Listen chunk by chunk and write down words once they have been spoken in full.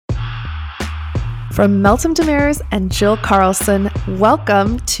From Meltem Demirors and Jill Carlson,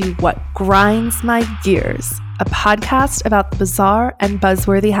 welcome to What Grinds My Gears, a podcast about the bizarre and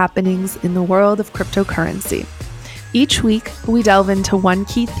buzzworthy happenings in the world of cryptocurrency. Each week, we delve into one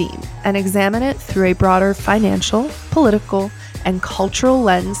key theme and examine it through a broader financial, political, and cultural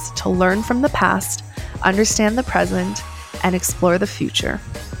lens to learn from the past, understand the present, and explore the future.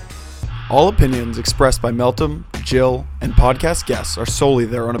 All opinions expressed by Meltem, Jill, and podcast guests are solely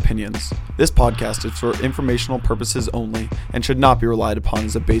their own opinions. This podcast is for informational purposes only and should not be relied upon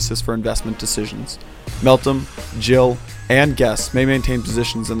as a basis for investment decisions. Meltem, Jill, and guests may maintain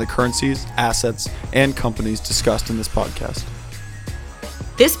positions in the currencies, assets, and companies discussed in this podcast.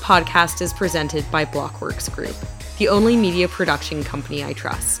 This podcast is presented by Blockworks Group, the only media production company I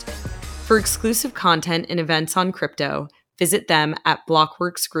trust. For exclusive content and events on crypto, visit them at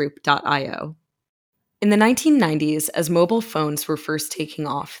blockworksgroup.io. In the 1990s, as mobile phones were first taking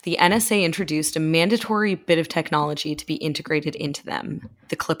off, the NSA introduced a mandatory bit of technology to be integrated into them,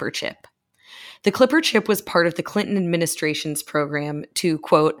 the Clipper chip. The Clipper chip was part of the Clinton administration's program to,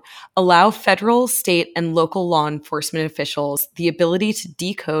 quote, allow federal, state, and local law enforcement officials the ability to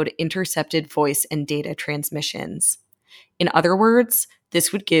decode intercepted voice and data transmissions. In other words,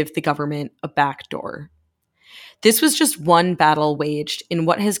 this would give the government a backdoor. This was just one battle waged in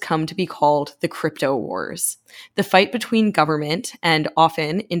what has come to be called the crypto wars, the fight between government and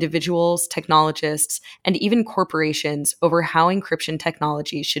often individuals, technologists, and even corporations over how encryption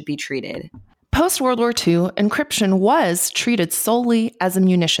technology should be treated. Post-World War II, encryption was treated solely as a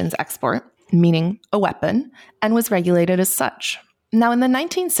munitions export, meaning a weapon, and was regulated as such. Now, in the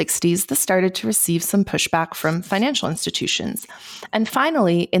 1960s, this started to receive some pushback from financial institutions. And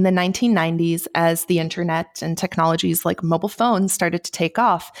finally, in the 1990s, as the internet and technologies like mobile phones started to take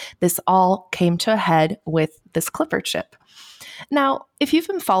off, this all came to a head with this Clipper chip. Now, if you've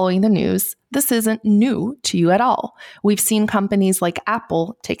been following the news, this isn't new to you at all. We've seen companies like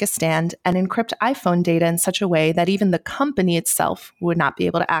Apple take a stand and encrypt iPhone data in such a way that even the company itself would not be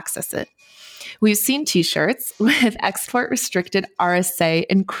able to access it. We've seen t-shirts with export-restricted RSA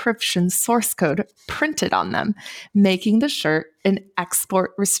encryption source code printed on them, making the shirt an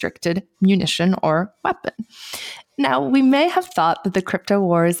export-restricted munition or weapon. Now, we may have thought that the crypto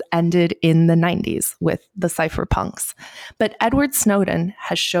wars ended in the 90s with the cypherpunks, but Edward Snowden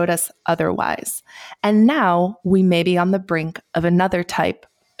has showed us otherwise. And now we may be on the brink of another type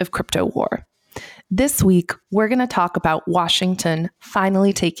of crypto war. This week, we're going to talk about Washington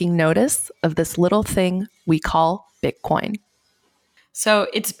finally taking notice of this little thing we call Bitcoin. So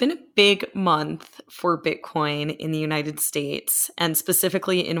it's been a big month for Bitcoin in the United States and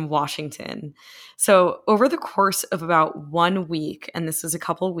specifically in Washington. So over the course of about 1 week, and this is a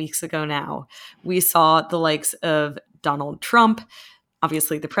couple of weeks ago now, we saw the likes of Donald Trump,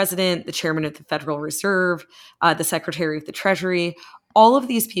 obviously the president, the chairman of the Federal Reserve, the secretary of the Treasury, all of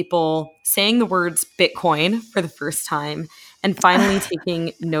these people saying the words Bitcoin for the first time and finally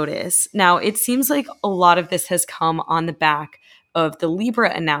taking notice. Now, it seems like a lot of this has come on the back of the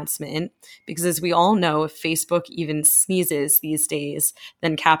Libra announcement, because as we all know, if Facebook even sneezes these days,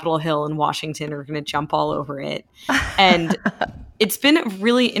 then Capitol Hill and Washington are going to jump all over it. And it's been a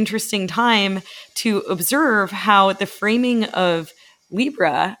really interesting time to observe how the framing of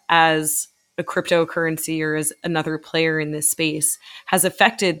Libra as a cryptocurrency or as another player in this space has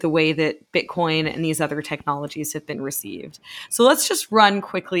affected the way that Bitcoin and these other technologies have been received. So let's just run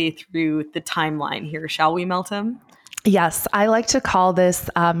quickly through the timeline here, shall we, Meltem? Yes, I like to call this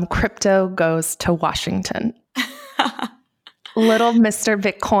crypto goes to Washington. Little Mr.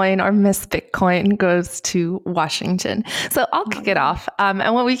 Bitcoin or Miss Bitcoin goes to Washington. So I'll kick it off.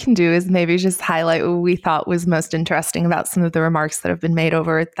 And what we can do is maybe just highlight what we thought was most interesting about some of the remarks that have been made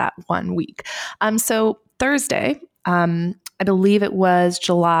over that 1 week. So Thursday, I believe it was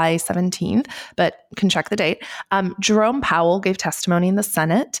July 17th, but can check the date. Jerome Powell gave testimony in the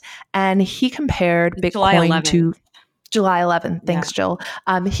Senate, and he compared Bitcoin to July 11th. Thanks, yeah. Jill.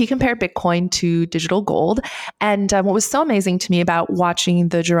 He compared Bitcoin to digital gold. And what was so amazing to me about watching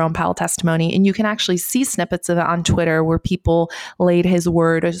the Jerome Powell testimony, and you can actually see snippets of it on Twitter where people laid his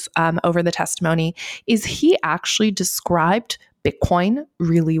words over the testimony, is he actually described Bitcoin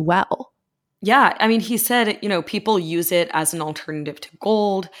really well. Yeah, I mean, he said, people use it as an alternative to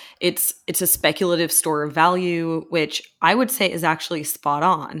gold. It's a speculative store of value, which I would say is actually spot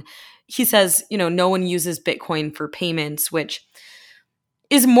on. He says, no one uses Bitcoin for payments, which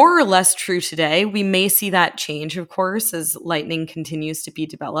is more or less true today. We may see that change, of course, as Lightning continues to be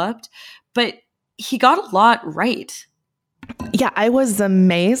developed. But he got a lot right. Yeah, I was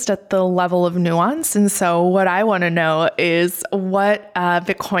amazed at the level of nuance. And so what I want to know is what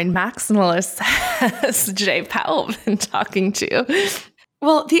Bitcoin maximalist has Jay Powell been talking to?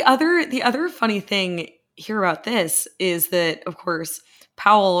 Well, the other funny thing here about this is that, of course,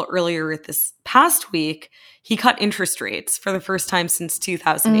 Powell earlier this past week, he cut interest rates for the first time since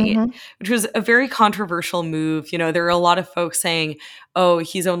 2008, which was a very controversial move. You know, there are a lot of folks saying, oh,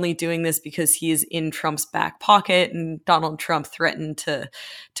 he's only doing this because he's in Trump's back pocket, and Donald Trump threatened to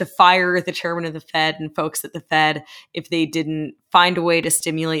fire the chairman of the Fed and folks at the Fed if they didn't find a way to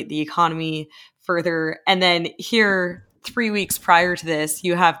stimulate the economy further. And then here, 3 weeks prior to this,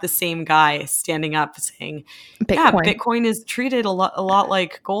 you have the same guy standing up saying, yeah, Bitcoin is treated a lot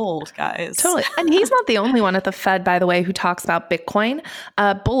like gold, guys. Totally. And he's not the only one at the Fed, by the way, who talks about Bitcoin.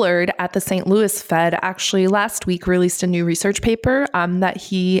 Bullard at the St. Louis Fed actually last week released a new research paper that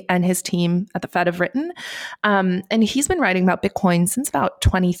he and his team at the Fed have written. And he's been writing about Bitcoin since about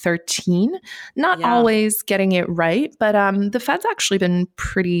 2013, not always getting it right, but the Fed's actually been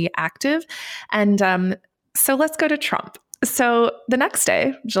pretty active. And so let's go to Trump. So the next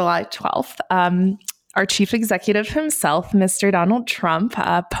day, July 12th, our chief executive himself, Mr. Donald Trump,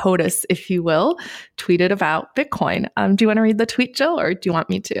 POTUS, if you will, tweeted about Bitcoin. Do you want to read the tweet, Jill, or do you want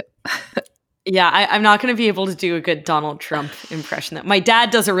me to? Yeah, I'm not going to be able to do a good Donald Trump impression. My dad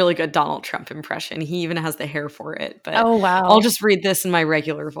does a really good Donald Trump impression. He even has the hair for it. But oh, wow. I'll just read this in my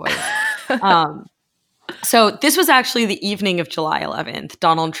regular voice. So this was actually the evening of July 11th.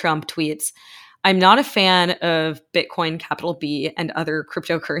 Donald Trump tweets, I'm not a fan of Bitcoin, capital B, and other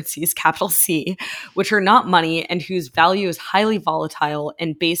cryptocurrencies, capital C, which are not money and whose value is highly volatile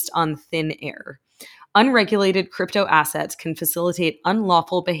and based on thin air. Unregulated crypto assets can facilitate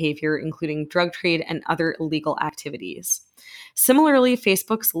unlawful behavior, including drug trade and other illegal activities. Similarly,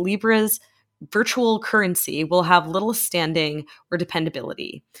 Facebook's Libra's virtual currency will have little standing or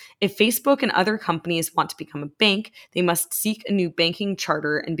dependability. If Facebook and other companies want to become a bank, they must seek a new banking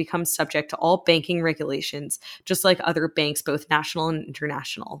charter and become subject to all banking regulations, just like other banks, both national and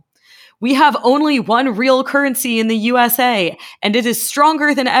international. We have only one real currency in the USA, and it is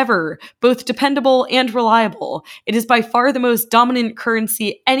stronger than ever, both dependable and reliable. It is by far the most dominant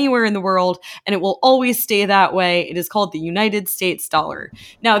currency anywhere in the world, and it will always stay that way. It is called the United States dollar.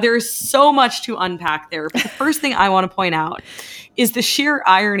 Now, there is so much to unpack there, but the first thing I want to point out is the sheer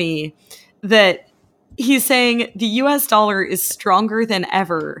irony that he's saying the US dollar is stronger than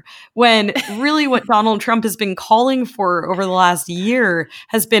ever, when really what Donald Trump has been calling for over the last year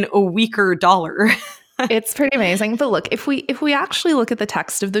has been a weaker dollar. It's pretty amazing. But look, if we actually look at the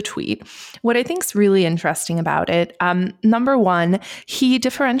text of the tweet, what I think is really interesting about it, number one, he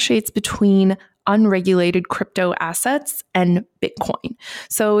differentiates between unregulated crypto assets and Bitcoin.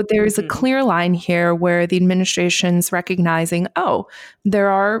 So there's a clear line here where the administration's recognizing, oh, there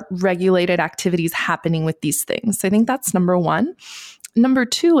are regulated activities happening with these things. So I think that's number one. Number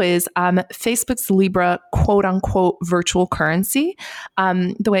two is Facebook's Libra quote unquote virtual currency.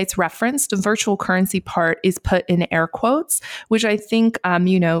 The way it's referenced, the virtual currency part is put in air quotes, which I think,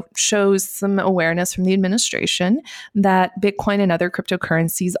 shows some awareness from the administration that Bitcoin and other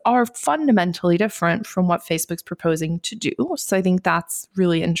cryptocurrencies are fundamentally different from what Facebook's proposing to do. So I think that's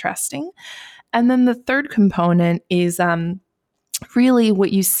really interesting. And then the third component is really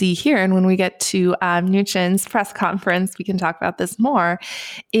what you see here, and when we get to Mnuchin's press conference, we can talk about this more,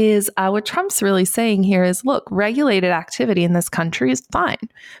 is what Trump's really saying here is, look, regulated activity in this country is fine.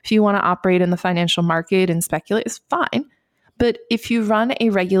 If you want to operate in the financial market and speculate, it's fine. But if you run a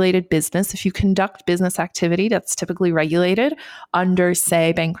regulated business, if you conduct business activity that's typically regulated under,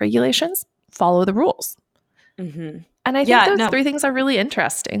 say, bank regulations, follow the rules. Mm-hmm. And I think those three things are really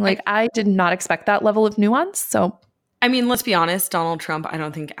interesting. Like, I did not expect that level of nuance, so... I mean, let's be honest, Donald Trump, I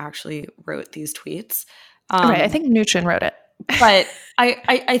don't think actually wrote these tweets. Right, I think Mnuchin wrote it. But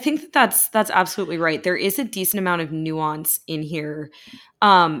I think that's absolutely right. There is a decent amount of nuance in here.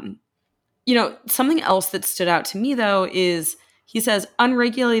 Something else that stood out to me, though, is he says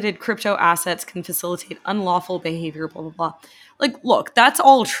unregulated crypto assets can facilitate unlawful behavior, blah, blah, blah. Like, look, that's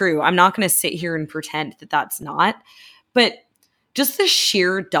all true. I'm not going to sit here and pretend that that's not. But just the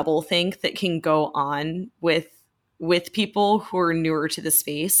sheer doublethink that can go on with people who are newer to the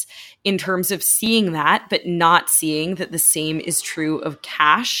space in terms of seeing that, but not seeing that the same is true of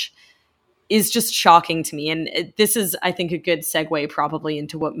cash is just shocking to me. And this is, I think, a good segue probably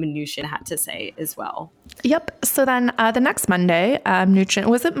into what Mnuchin had to say as well. Yep. So then the next Monday, Mnuchin,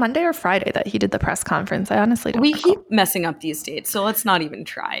 was it Monday or Friday that he did the press conference? I honestly don't recall. Keep messing up these dates, so let's not even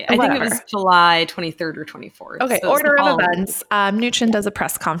try. I think it was July 23rd or 24th. Okay, so order of events. Mnuchin does a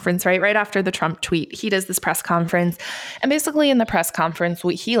press conference, right after the Trump tweet. He does this press conference. And basically in the press conference,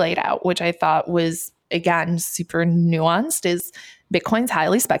 what he laid out, which I thought was, again, super nuanced, is Bitcoin's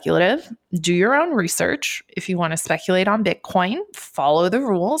highly speculative. Do your own research. If you want to speculate on Bitcoin, follow the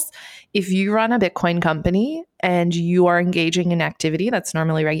rules. If you run a Bitcoin company and you are engaging in activity that's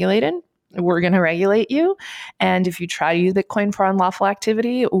normally regulated, we're going to regulate you. And if you try to use Bitcoin for unlawful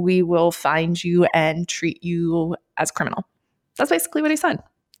activity, we will find you and treat you as a criminal. That's basically what he said.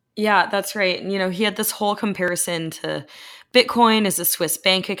 Yeah, that's right. And, he had this whole comparison to Bitcoin as a Swiss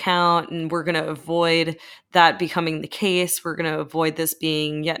bank account, and we're going to avoid that becoming the case. We're going to avoid this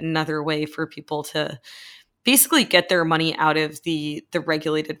being yet another way for people to basically get their money out of the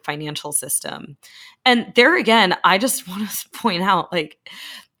regulated financial system. And there again, I just want to point out,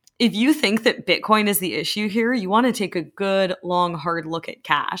 if you think that Bitcoin is the issue here, you want to take a good, long, hard look at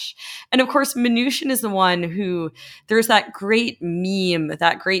cash. And of course, Mnuchin is the one who, there's that great meme,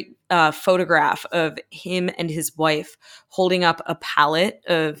 that great photograph of him and his wife holding up a pallet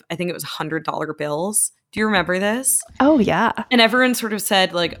of, I think it was $100 bills. Do you remember this? Oh, yeah. And everyone sort of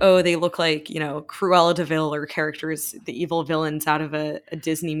said, they look like, Cruella de Vil or characters, the evil villains out of a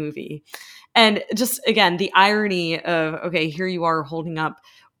Disney movie. And just, again, the irony of, okay, here you are holding up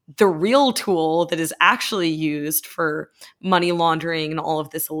the real tool that is actually used for money laundering and all of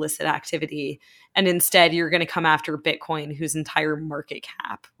this illicit activity. And instead, you're going to come after Bitcoin, whose entire market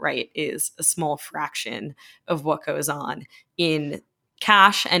cap, right, is a small fraction of what goes on in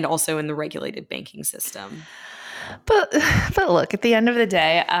cash and also in the regulated banking system. But look, at the end of the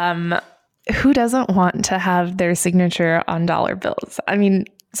day, who doesn't want to have their signature on dollar bills? I mean,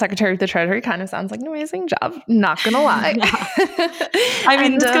 Secretary of the Treasury kind of sounds like an amazing job. Not going to lie. I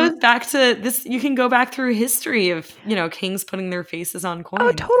mean, this goes back to this. You can go back through history of, kings putting their faces on coins.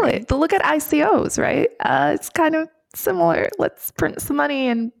 Oh, totally. But look at ICOs, right? It's kind of similar. Let's print some money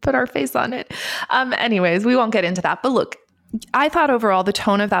and put our face on it. Anyways, we won't get into that. But look, I thought overall the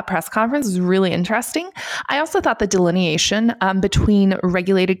tone of that press conference was really interesting. I also thought the delineation between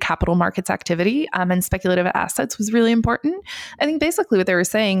regulated capital markets activity and speculative assets was really important. I think basically what they were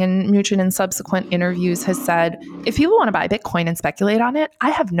saying, and Mnuchin in subsequent interviews has said, if people want to buy Bitcoin and speculate on it,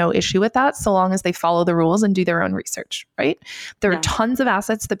 I have no issue with that so long as they follow the rules and do their own research, right? There are tons of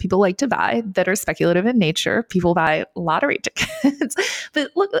assets that people like to buy that are speculative in nature. People buy lottery tickets.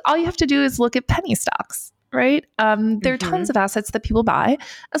 But look, all you have to do is look at penny stocks. Right? There are tons of assets that people buy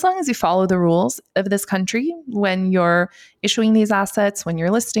as long as you follow the rules of this country when you're issuing these assets, when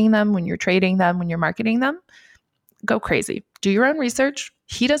you're listing them, when you're trading them, when you're marketing them. Go crazy. Do your own research.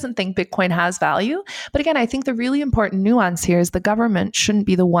 He doesn't think Bitcoin has value. But again, I think the really important nuance here is the government shouldn't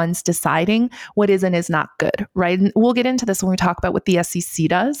be the ones deciding what is and is not good, right? And we'll get into this when we talk about what the SEC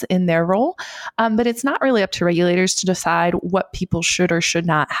does in their role. But it's not really up to regulators to decide what people should or should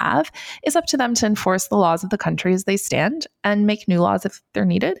not have. It's up to them to enforce the laws of the country as they stand and make new laws if they're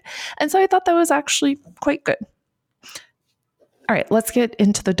needed. And so I thought that was actually quite good. All right, let's get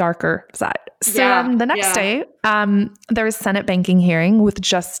into the darker side. So the next day, there was Senate banking hearing with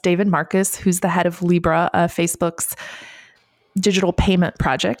just David Marcus, who's the head of Libra, Facebook's digital payment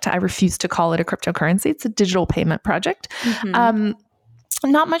project. I refuse to call it a cryptocurrency. It's a digital payment project.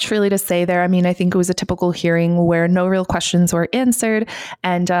 Not much really to say there. I mean, I think it was a typical hearing where no real questions were answered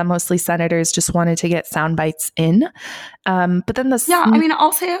and mostly senators just wanted to get sound bites in. But then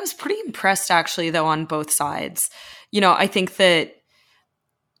I'll say I was pretty impressed actually, though, on both sides. I think that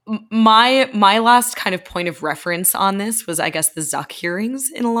my last kind of point of reference on this was, I guess, the Zuck hearings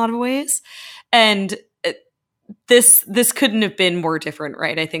in a lot of ways. And this couldn't have been more different,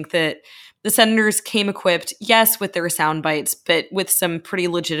 right? I think that the senators came equipped, yes, with their sound bites, but with some pretty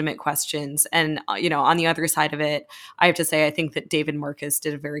legitimate questions. And, on the other side of it, I have to say, I think that David Marcus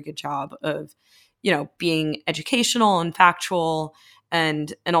did a very good job of, being educational and factual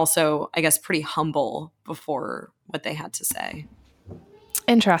and also, I guess, pretty humble before what they had to say.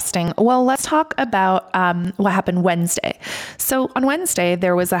 Interesting. Well, let's talk about what happened Wednesday. So on Wednesday,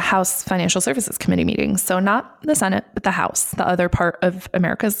 there was a House Financial Services Committee meeting. So not the Senate, but the House, the other part of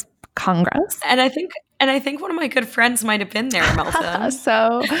America's Congress. And I think one of my good friends might have been there, Melton.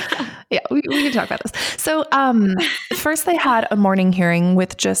 So yeah, we can talk about this. So first they had a morning hearing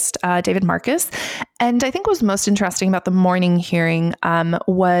with just David Marcus. And I think what was most interesting about the morning hearing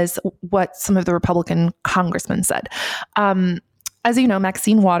was what some of the Republican congressmen said. As you know,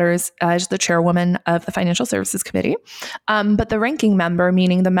 Maxine Waters is the chairwoman of the Financial Services Committee. But the ranking member,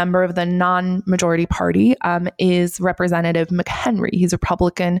 meaning the member of the non-majority party, is Representative McHenry. He's a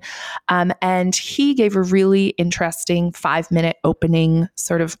Republican. And he gave a really interesting 5-minute opening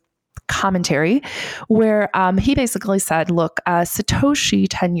sort of commentary where he basically said, look, Satoshi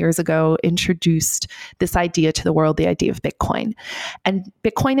 10 years ago introduced this idea to the world, the idea of Bitcoin. And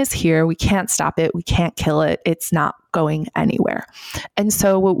Bitcoin is here. We can't stop it. We can't kill it. It's not going anywhere. And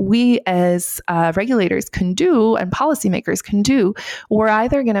so what we as regulators can do and policymakers can do, we're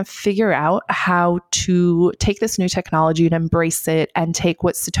either going to figure out how to take this new technology and embrace it and take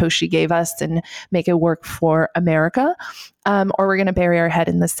what Satoshi gave us and make it work for America, or we're going to bury our head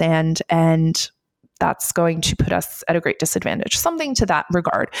in the sand, and that's going to put us at a great disadvantage, something to that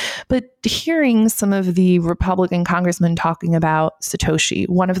regard. But hearing some of the Republican congressmen talking about Satoshi,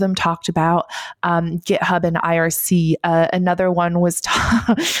 one of them talked about GitHub and IRC. Another one was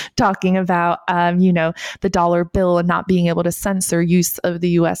talking about, the dollar bill and not being able to censor use of the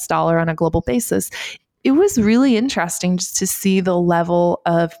US dollar on a global basis. It was really interesting just to see the level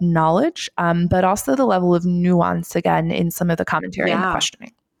of knowledge, but also the level of nuance again in some of the commentary and the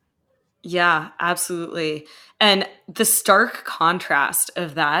questioning. Yeah, absolutely. And the stark contrast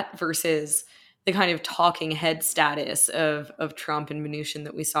of that versus the kind of talking head status of Trump and Mnuchin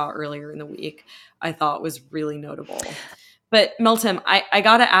that we saw earlier in the week, I thought was really notable. But Meltem, I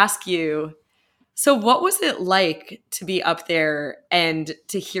got to ask you, so what was it like to be up there and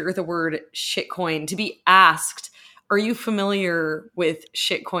to hear the word shitcoin, to be asked, are you familiar with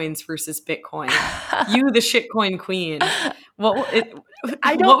shitcoins versus Bitcoin? You, the shitcoin queen. What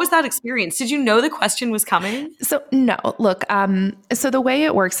was that experience? Did you know the question was coming? So no, look, so the way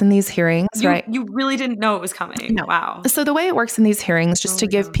it works in these hearings, right? You really didn't know it was coming. No. Wow. So the way it works in these hearings, just to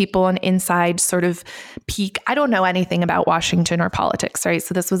give people an inside sort of peek, I don't know anything about Washington or politics, right?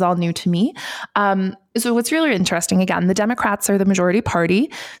 So this was all new to me. So what's really interesting, again, the Democrats are the majority party.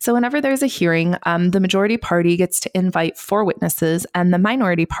 So whenever there's a hearing, the majority party gets to invite 4 witnesses and the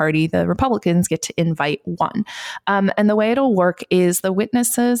minority party, the Republicans, get to invite 1. And the way it'll work is the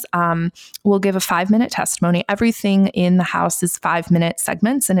witnesses will give a 5-minute testimony. Everything in the House is 5-minute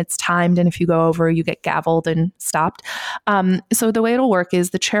segments and it's timed. And if you go over, you get gavelled and stopped. So the way it'll work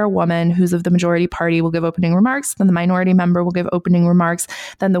is the chairwoman, who's of the majority party, will give opening remarks. Then the minority member will give opening remarks.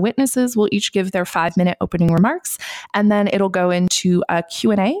 Then the witnesses will each give their 5-minute opening remarks. And then it'll go into a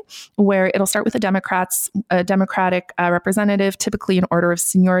Q&A where it'll start with a Democratic representative, typically in order of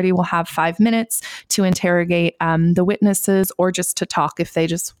seniority, will have 5 minutes to interrogate the witnesses or just to talk if they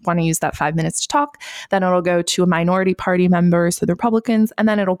just want to use that 5 minutes to talk. Then it'll go to a minority party member, so the Republicans, and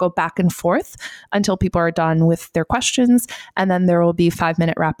then it'll go back and forth until people are done with their questions. And then there will be a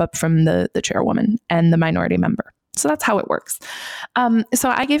 5-minute wrap up from the chairwoman and the minority member. So that's how it works. So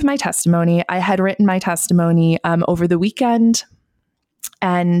I gave my testimony. I had written my testimony over the weekend.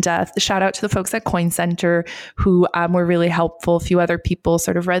 And shout out to the folks at Coin Center who were really helpful. A few other people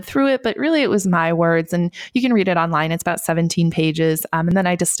sort of read through it, but really it was my words. And you can read it online. It's about 17 pages. And then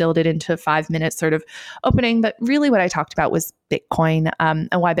I distilled it into a 5-minute sort of opening. But really what I talked about was Bitcoin and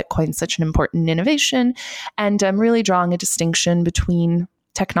why Bitcoin is such an important innovation. And really drawing a distinction between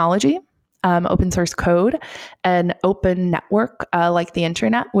technology, open source code, an open network like the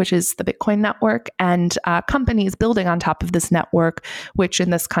internet, which is the Bitcoin network, and companies building on top of this network, which in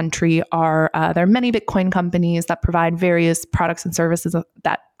this country are, there are many Bitcoin companies that provide various products and services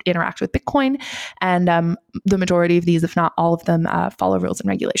that interact with Bitcoin. And the majority of these, if not all of them, follow rules and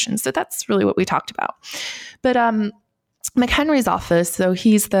regulations. So that's really what we talked about. But McHenry's office, so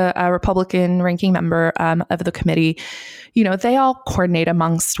he's the Republican ranking member of the committee, they all coordinate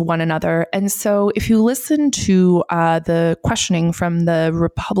amongst one another. And so if you listen to the questioning from the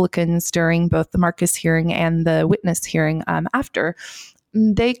Republicans during both the Marcus hearing and the witness hearing after,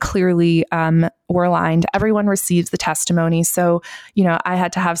 they clearly were aligned. Everyone receives the testimony. So, I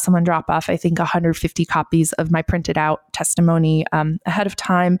had to have someone drop off, I think, 150 copies of my printed out testimony ahead of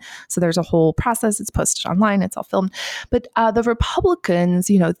time. So there's a whole process. It's posted online. It's all filmed. But the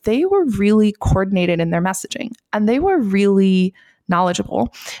Republicans, they were really coordinated in their messaging and they were really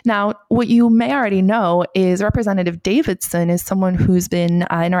knowledgeable. Now, what you may already know is Representative Davidson is someone who's been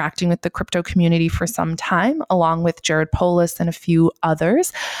interacting with the crypto community for some time, along with Jared Polis and a few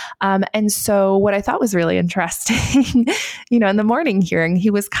others. And so what I thought was really interesting, in the morning hearing, he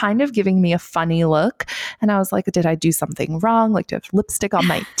was kind of giving me a funny look. And I was like, did I do something wrong? Like, do I have lipstick on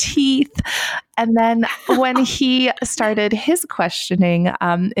my teeth? And then when he started his questioning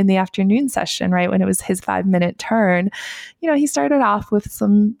in the afternoon session, right, when it was his 5-minute turn, he started off with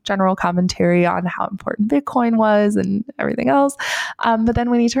some general commentary on how important Bitcoin was and everything else. But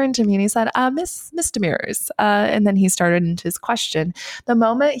then when he turned to me and he said, Miss Demers, and then he started into his question. The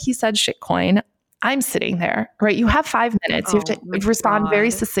moment he said shitcoin, I'm sitting there, right? You have 5 minutes. You have to respond very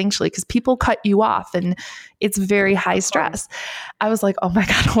succinctly because people cut you off and it's very high stress. I was like, oh my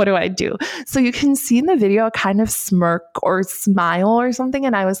God, what do I do? So you can see in the video a kind of smirk or smile or something.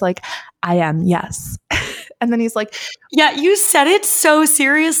 And I was like, I am, yes. And then he's like, yeah, you said it so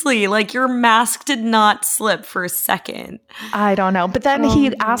seriously. Like your mask did not slip for a second. I don't know. But then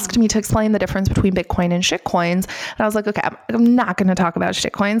he asked me to explain the difference between Bitcoin and shitcoins. And I was like, okay, I'm not going to talk about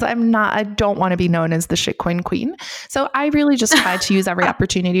shitcoins. I don't want to be known as the shitcoin queen. So I really just tried to use every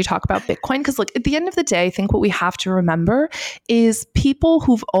opportunity to talk about Bitcoin. Because look, at the end of the day, I think what we have to remember is people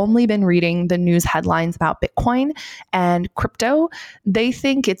who've only been reading the news headlines about Bitcoin and crypto, they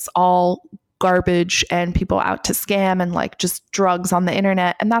think it's all garbage and people out to scam and like just drugs on the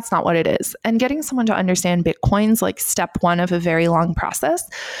internet. And that's not what it is. And getting someone to understand Bitcoin's like step one of a very long process.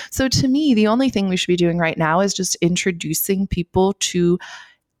 So to me, the only thing we should be doing right now is just introducing people to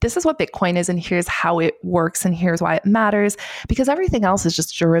this is what Bitcoin is and here's how it works and here's why it matters, because everything else is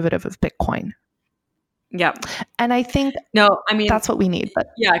just a derivative of Bitcoin. Yeah. And I think that's what we need. But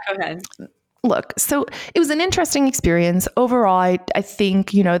yeah, go ahead. Look, so it was an interesting experience. Overall, I think,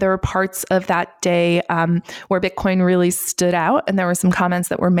 there were parts of that day where Bitcoin really stood out. And there were some comments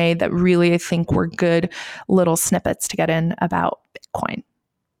that were made that really, I think, were good little snippets to get in about Bitcoin.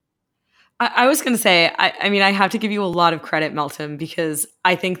 I was going to say, I have to give you a lot of credit, Meltem, because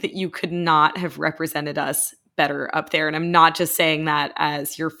I think that you could not have represented us better up there. And I'm not just saying that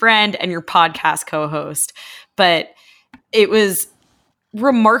as your friend and your podcast co-host, but it was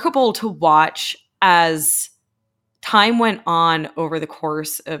remarkable to watch as time went on over the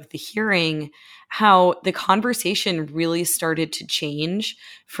course of the hearing, how the conversation really started to change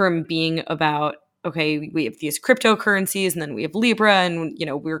from being about, okay, we have these cryptocurrencies and then we have Libra and,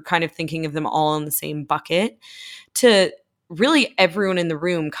 we're kind of thinking of them all in the same bucket, to really everyone in the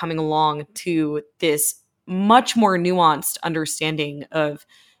room coming along to this much more nuanced understanding of,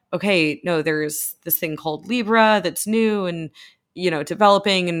 okay, no, there's this thing called Libra that's new and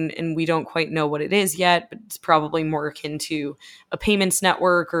developing and we don't quite know what it is yet, but it's probably more akin to a payments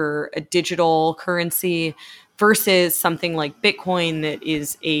network or a digital currency versus something like Bitcoin that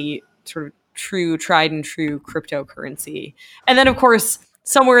is a sort of true, tried and true cryptocurrency. And then, of course,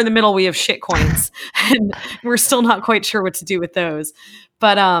 somewhere in the middle, we have shitcoins and we're still not quite sure what to do with those.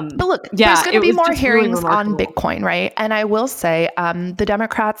 But look, there's going to be more hearings on Bitcoin, right? And I will say the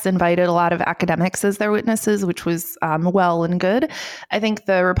Democrats invited a lot of academics as their witnesses, which was well and good. I think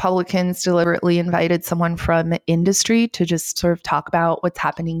the Republicans deliberately invited someone from industry to just sort of talk about what's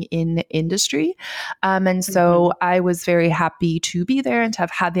happening in industry. And so I was very happy to be there and to have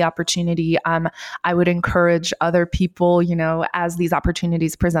had the opportunity. I would encourage other people, as these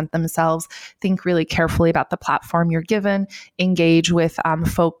opportunities present themselves, think really carefully about the platform you're given, engage with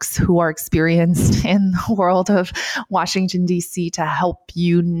folks who are experienced in the world of Washington, D.C. to help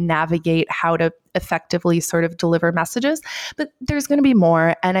you navigate how to effectively sort of deliver messages. But there's going to be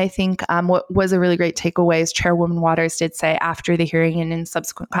more. And I think what was a really great takeaway is Chairwoman Waters did say after the hearing and in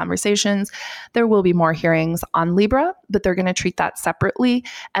subsequent conversations, there will be more hearings on Libra, but they're going to treat that separately.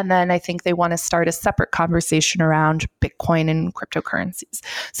 And then I think they want to start a separate conversation around Bitcoin and cryptocurrencies.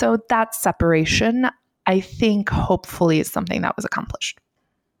 So that separation, I think, hopefully is something that was accomplished.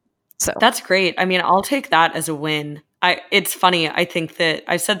 So that's great. I'll take that as a win. It's funny. I think that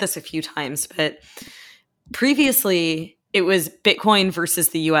I've said this a few times, but previously it was Bitcoin versus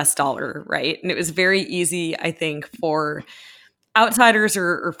the US dollar, right? And it was very easy, I think, for outsiders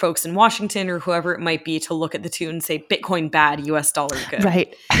or folks in Washington or whoever it might be to look at the two and say Bitcoin bad, US dollar good.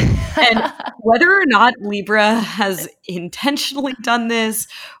 Right. And whether or not Libra has intentionally done this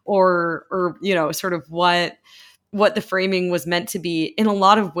or sort of what the framing was meant to be, in a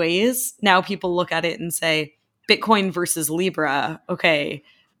lot of ways, now people look at it and say Bitcoin versus Libra. Okay,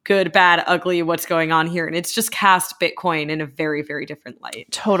 good, bad, ugly, what's going on here? And it's just cast Bitcoin in a very, very different light.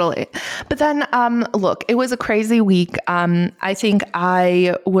 Totally. But then, look, it was a crazy week. I think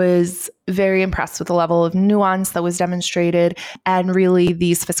I was very impressed with the level of nuance that was demonstrated and really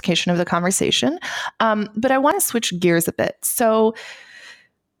the sophistication of the conversation. But I want to switch gears a bit. So,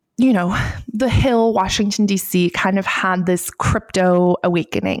 the Hill, Washington, D.C. kind of had this crypto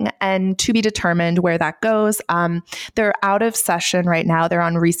awakening, and to be determined where that goes. They're out of session right now. They're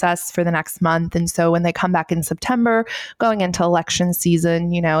on recess for the next month. And so when they come back in September, going into election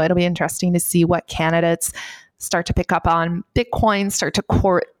season, it'll be interesting to see what candidates start to pick up on Bitcoin, start to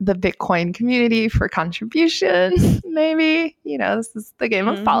court the Bitcoin community for contributions. Maybe, this is the game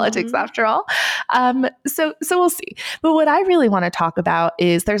of politics after all. So we'll see. But what I really want to talk about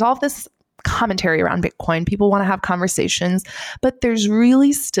is there's all this commentary around Bitcoin. People want to have conversations, but there's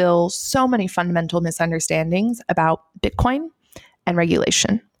really still so many fundamental misunderstandings about Bitcoin and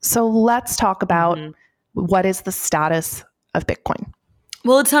regulation. So let's talk about what is the status of Bitcoin.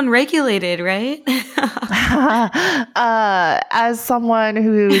 Well, it's unregulated, right? As someone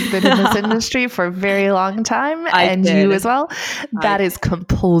who's been in this industry for a very long time, you as well, that is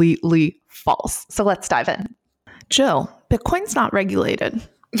completely false. So let's dive in. Jill, Bitcoin's not regulated.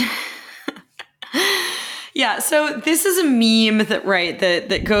 Yeah, so this is a meme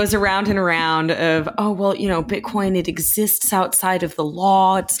that goes around and around of, Bitcoin, it exists outside of the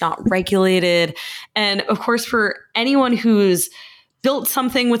law. It's not regulated. And of course, for anyone who's built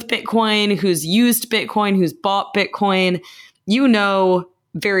something with Bitcoin, who's used Bitcoin, who's bought Bitcoin,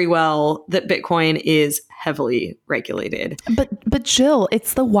 very well that Bitcoin is heavily regulated. But Jill,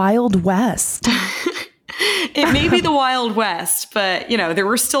 it's the Wild West. It may be the Wild West, but there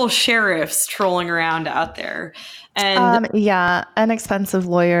were still sheriffs trolling around out there. And and expensive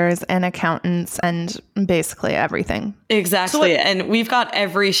lawyers and accountants and basically everything. Exactly. And we've got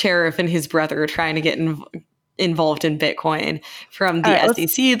every sheriff and his brother trying to get involved in Bitcoin, from the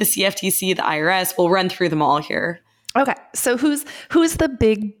SEC, the CFTC, the IRS. We'll run through them all here. Okay, so who's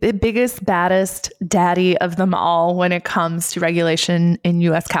the biggest, baddest daddy of them all when it comes to regulation in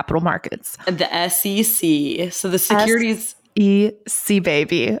U.S. capital markets? The SEC. So the securities... SEC,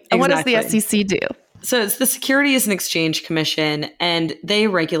 baby. Exactly. And what does the SEC do? So it's the Securities and Exchange Commission, and they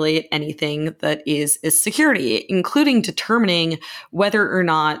regulate anything that is a security, including determining whether or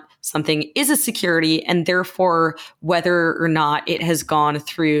not something is a security, and therefore whether or not it has gone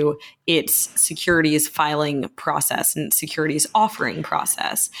through its securities filing process and securities offering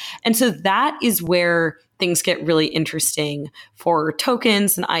process. And so that is where things get really interesting for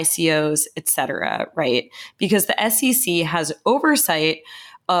tokens and ICOs, et cetera, right? Because the SEC has oversight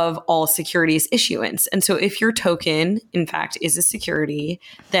of all securities issuance. And so if your token, in fact, is a security,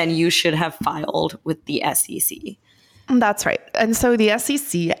 then you should have filed with the SEC. That's right. And so the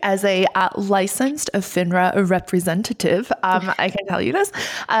SEC, as a licensed FINRA representative, I can tell you this,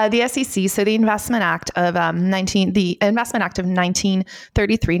 the SEC, so the Investment Act of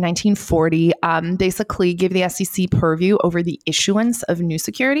 1933, 1940, basically gave the SEC purview over the issuance of new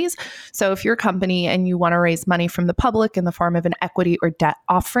securities. So if you're a company and you want to raise money from the public in the form of an equity or debt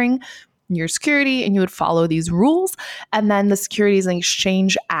offering, your security, and you would follow these rules. And then the Securities and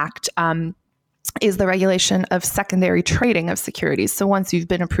Exchange Act is the regulation of secondary trading of securities. So once you've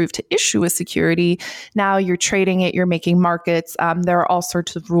been approved to issue a security, now you're trading it, you're making markets. There are all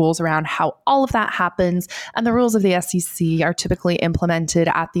sorts of rules around how all of that happens. And the rules of the SEC are typically implemented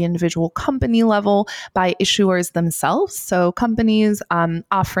at the individual company level by issuers themselves. So companies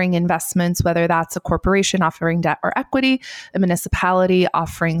offering investments, whether that's a corporation offering debt or equity, a municipality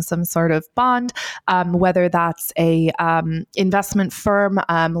offering some sort of bond, whether that's a investment firm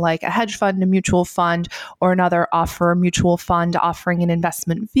like a hedge fund, a mutual fund, or another mutual fund offering an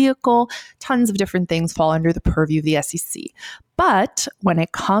investment vehicle. Tons of different things fall under the purview of the SEC. But when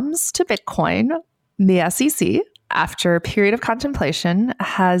it comes to Bitcoin, the SEC, after a period of contemplation,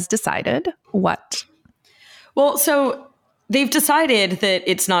 has decided what? Well, so they've decided that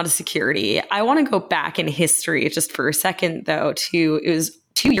it's not a security. I want to go back in history just for a second, though, it was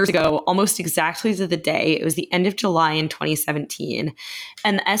 2 years ago, almost exactly to the day. It was the end of July in 2017.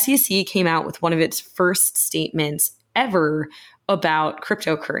 And the SEC came out with one of its first statements ever about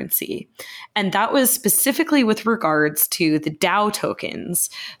cryptocurrency. And that was specifically with regards to the DAO tokens.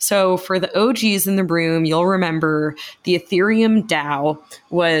 So for the OGs in the room, you'll remember the Ethereum DAO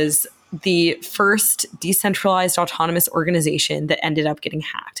was the first decentralized autonomous organization that ended up getting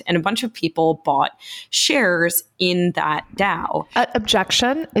hacked. And a bunch of people bought shares in that DAO.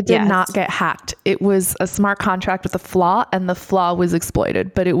 Objection. It did not get hacked. It was a smart contract with a flaw, and the flaw was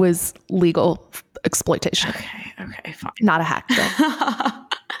exploited, but it was legal exploitation. Okay, fine. Not a hack.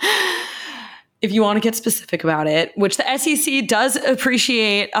 If you want to get specific about it, which the SEC does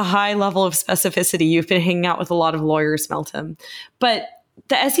appreciate a high level of specificity. You've been hanging out with a lot of lawyers, Meltem. But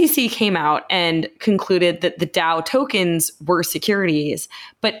the SEC came out and concluded that the DAO tokens were securities.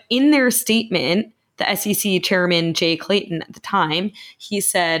 But in their statement, the SEC chairman, Jay Clayton, at the time, he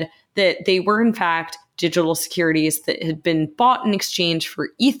said that they were in fact digital securities that had been bought in exchange for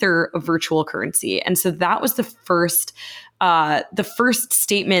Ether, a virtual currency. And so that was the first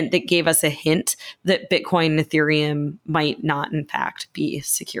statement that gave us a hint that Bitcoin and Ethereum might not, in fact, be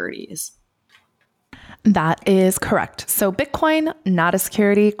securities. That is correct. So Bitcoin, not a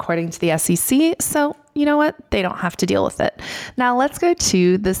security according to the SEC. So you know what? They don't have to deal with it. Now let's go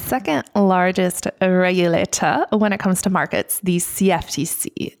to the second largest regulator when it comes to markets, the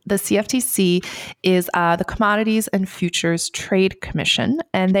CFTC. The CFTC is the Commodities and Futures Trade Commission,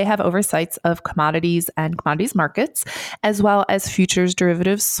 and they have oversights of commodities and commodities markets, as well as futures,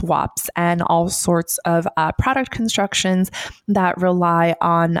 derivatives, swaps, and all sorts of product constructions that rely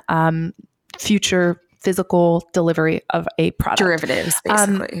on future physical delivery of a product. Derivatives,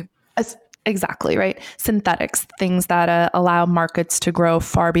 basically. Exactly, right? Synthetics, things that allow markets to grow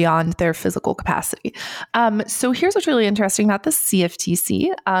far beyond their physical capacity. So here's what's really interesting about the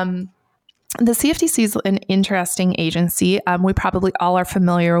CFTC. The CFTC is an interesting agency. We probably all are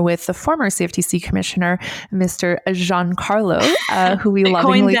familiar with the former CFTC commissioner, Mr. Giancarlo, who we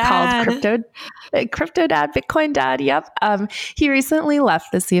lovingly called Crypto Dad, Bitcoin Dad. Yep. He recently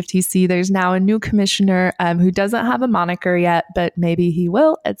left the CFTC. There's now a new commissioner who doesn't have a moniker yet, but maybe he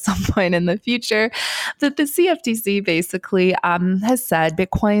will at some point in the future. But the CFTC basically has said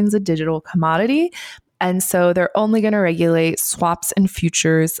Bitcoin's a digital commodity. And so they're only going to regulate swaps and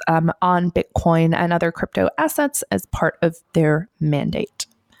futures on Bitcoin and other crypto assets as part of their mandate.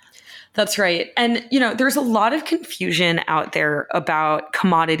 That's right. And, there's a lot of confusion out there about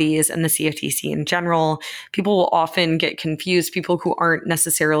commodities and the CFTC in general. People will often get confused. People who aren't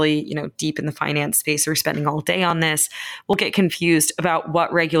necessarily, deep in the finance space or spending all day on this will get confused about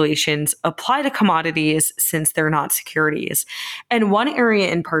what regulations apply to commodities since they're not securities. And one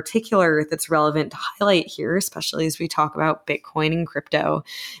area in particular that's relevant to highlight here, especially as we talk about Bitcoin and crypto,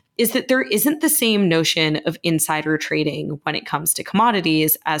 is that there isn't the same notion of insider trading when it comes to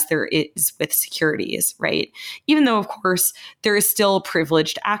commodities as there is with securities, right? Even though, of course, there is still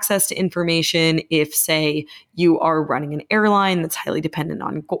privileged access to information if, say, you are running an airline that's highly dependent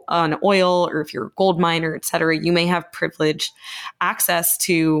on oil, or if you're a gold miner, et cetera, you may have privileged access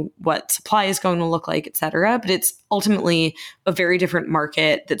to what supply is going to look like, et cetera. But it's ultimately a very different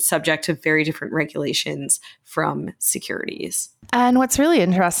market that's subject to very different regulations from securities. And what's really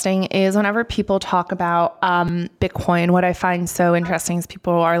interesting is whenever people talk about Bitcoin, what I find so interesting is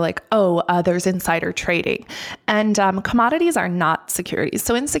people are like, there's insider trading. And commodities are not securities.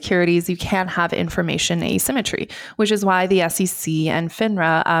 So in securities, you can't have information asymmetry, which is why the SEC and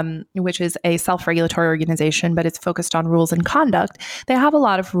FINRA, which is a self-regulatory organization, but it's focused on rules and conduct, they have a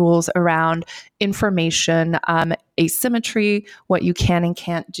lot of rules around information asymmetry, what you can and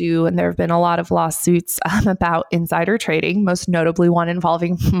can't do. And there have been a lot of lawsuits about insider trading, most notably one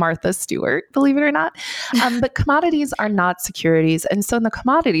involving Martha Stewart, believe it or not. But commodities are not securities. And so in the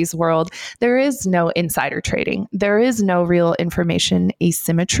commodities world, there is no insider trading. There is no real information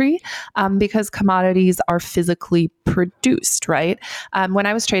asymmetry because commodities are physically produced, right? When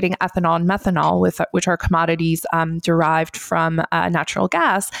I was trading ethanol and methanol, which are commodities derived from natural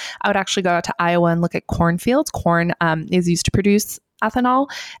gas, I would actually go out to Iowa and look at cornfields. Corn is used to produce ethanol.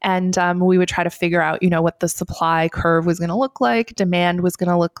 And we would try to figure out, what the supply curve was going to look like, demand was going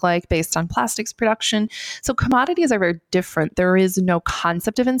to look like based on plastics production. So commodities are very different. There is no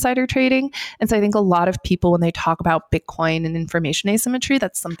concept of insider trading. And so I think a lot of people, when they talk about Bitcoin and information asymmetry,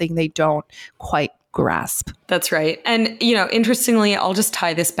 that's something they don't quite grasp. That's right. And, interestingly, I'll just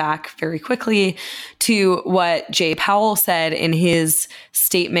tie this back very quickly to what Jay Powell said in his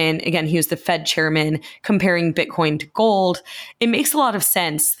statement. Again, he was the Fed chairman, comparing Bitcoin to gold. It makes a lot of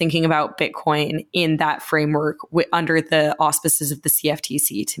sense thinking about Bitcoin in that framework under the auspices of the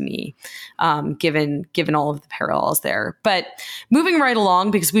CFTC to me, given all of the parallels there. But moving right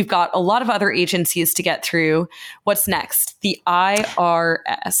along, because we've got a lot of other agencies to get through, what's next? The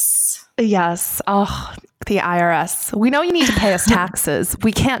IRS. Yes. Oh, the IRS. We know you need to pay us taxes.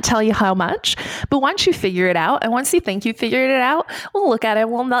 We can't tell you how much, but once you figure it out, and once you think you figured it out, we'll look at it.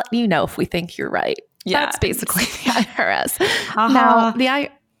 We'll let you know if we think you're right. Yeah. That's basically the IRS. Now,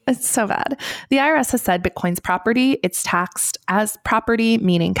 it's so bad. The IRS has said Bitcoin's property. It's taxed as property,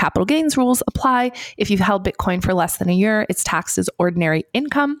 meaning capital gains rules apply. If you've held Bitcoin for less than a year, it's taxed as ordinary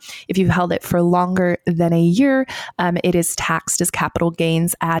income. If you've held it for longer than a year, it is taxed as capital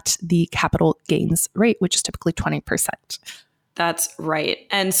gains at the capital gains rate, which is typically 20%. That's right.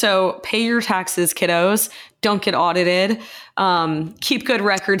 And so pay your taxes, kiddos. Don't get audited. Keep good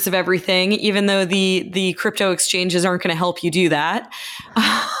records of everything, even though the crypto exchanges aren't going to help you do that.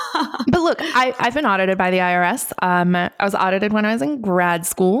 But look, I've been audited by the IRS. I was audited when I was in grad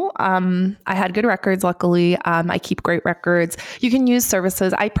school. I had good records, luckily. I keep great records. You can use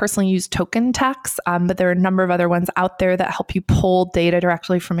services. I personally use Token Tax, but there are a number of other ones out there that help you pull data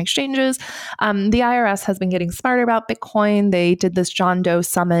directly from exchanges. The IRS has been getting smarter about Bitcoin. They did this John Doe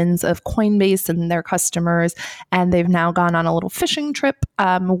summons of Coinbase and their customers, and they've now gone on a little fishing trip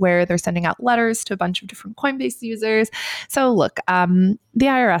where they're sending out letters to a bunch of different Coinbase users. So look, the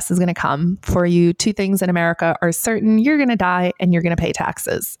IRS is going to come for you. Two things in America are certain: you're going to die and you're going to pay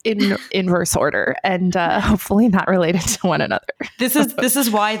taxes in inverse order, and hopefully not related to one another. This is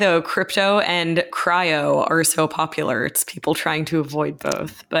why, though, crypto and cryo are so popular. It's people trying to avoid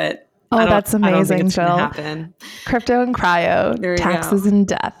both, but that's amazing, Jill. Happen. Crypto and cryo, taxes and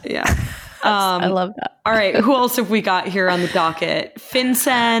death. Yeah. I love that. All right. Who else have we got here on the docket?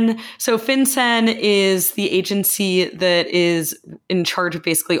 FinCEN. So FinCEN is the agency that is in charge of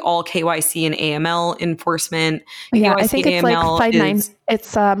basically all KYC and AML enforcement. Yeah, KYC I think it's AML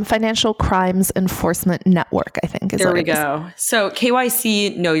it's Financial Crimes Enforcement Network, I think. There we go. So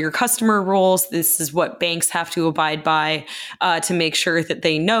KYC, know your customer rules. This is what banks have to abide by to make sure that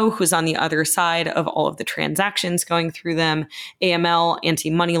they know who's on the other side of all of the transactions going through them. AML,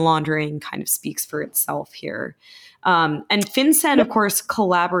 anti-money laundering, kind of speaks for itself here. And FinCEN, of course,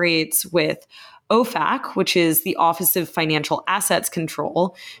 collaborates with OFAC, which is the Office of Financial Assets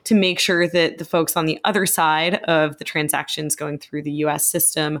Control, to make sure that the folks on the other side of the transactions going through the U.S.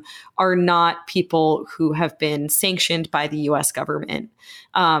 system are not people who have been sanctioned by the U.S. government.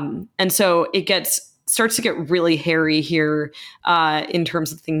 And so it starts to get really hairy here in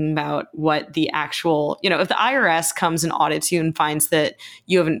terms of thinking about what the actual, if the IRS comes and audits you and finds that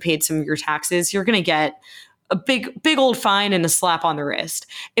you haven't paid some of your taxes, you're going to get a big old fine and a slap on the wrist.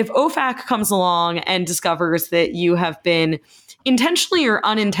 If OFAC comes along and discovers that you have been intentionally or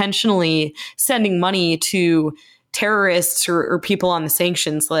unintentionally sending money to terrorists or people on the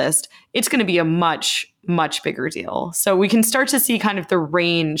sanctions list, it's going to be a much bigger deal. So we can start to see kind of the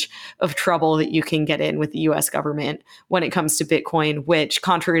range of trouble that you can get in with the US government when it comes to Bitcoin, which,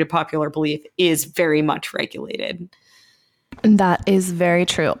 contrary to popular belief, is very much regulated. That is very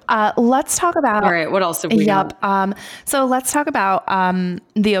true. Let's talk about... All right, what else have we got? So let's talk about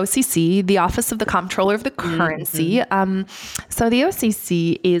the OCC, the Office of the Comptroller of the Currency. So the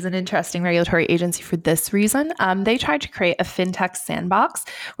OCC is an interesting regulatory agency for this reason. They tried to create a fintech sandbox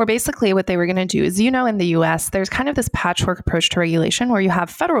where basically what they were going to do is, in the US, there's kind of this patchwork approach to regulation where you have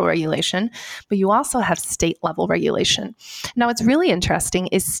federal regulation, but you also have state level regulation. Now, what's really interesting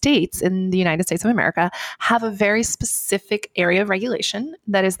is states in the United States of America have a very specific area of regulation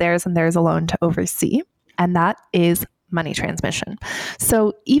that is theirs and theirs alone to oversee, and that is money transmission.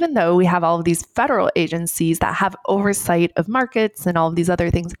 So even though we have all of these federal agencies that have oversight of markets and all of these other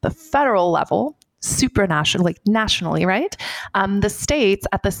things at the federal level, supranational, like nationally, right? The states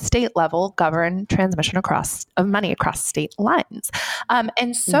at the state level govern transmission of money across state lines.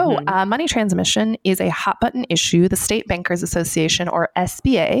 And so money transmission is a hot button issue. The State Bankers Association, or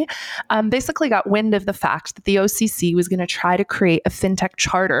SBA, basically got wind of the fact that the OCC was going to try to create a fintech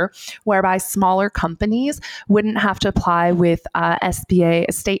charter whereby smaller companies wouldn't have to apply with SBA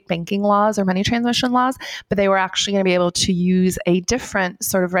estate banking laws or money transmission laws, but they were actually going to be able to use a different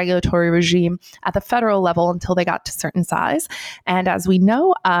sort of regulatory regime at the federal level until they got to certain size. And as we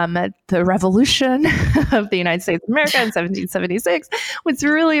know, the revolution of the United States of America in 1776 was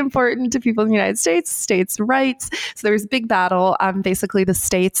really important to people in the United States, states' rights. So there was a big battle. Basically, the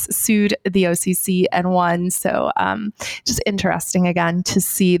states sued the OCC and won. So just interesting, again, to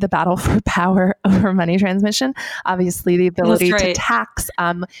see the battle for power over money transmission. Obviously, the ability to tax.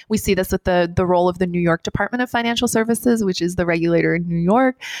 We see this with the role of the New York Department of Financial Services, which is the regulator in New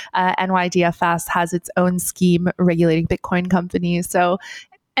York. NYDFS has its own scheme regulating Bitcoin companies.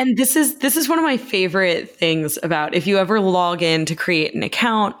 And this is one of my favorite things about, if you ever log in to create an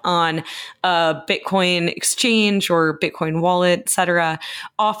account on a Bitcoin exchange or Bitcoin wallet, etc.,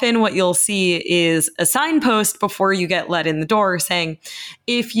 often what you'll see is a signpost before you get let in the door saying,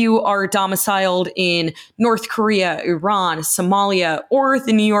 if you are domiciled in North Korea, Iran, Somalia, or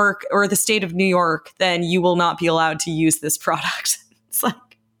the New York or the state of New York, then you will not be allowed to use this product. It's like,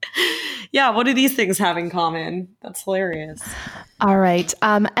 yeah, what do these things have in common? That's hilarious. All right.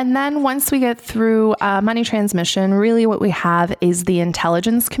 And then once we get through money transmission, really what we have is the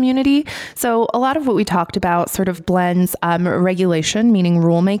intelligence community. So a lot of what we talked about sort of blends regulation, meaning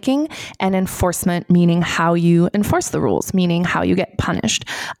rulemaking, and enforcement, meaning how you enforce the rules, meaning how you get punished.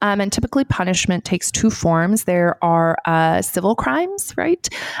 And typically punishment takes two forms. There are civil crimes, right?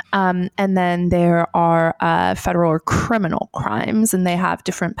 And then there are federal or criminal crimes, and they have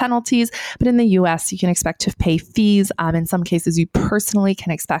different penalties. But in the US, you can expect to pay fees. In some cases, you personally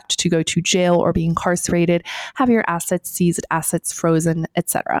can expect to go to jail or be incarcerated, have your assets seized, assets frozen,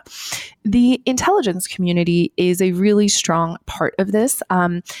 etc. The intelligence community is a really strong part of this.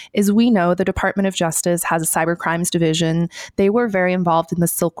 As we know, the Department of Justice has a cybercrimes division. They were very involved in the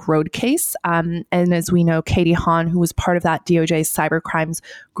Silk Road case. And as we know, Katie Haun, who was part of that DOJ cybercrimes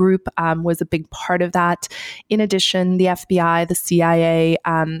group, was a big part of that. In addition, the FBI, the CIA,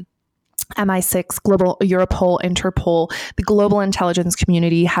 MI6, Global Europol, Interpol, the global intelligence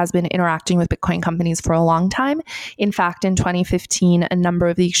community has been interacting with Bitcoin companies for a long time. In fact, in 2015, a number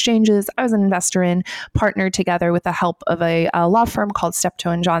of the exchanges I was an investor in partnered together with the help of a law firm called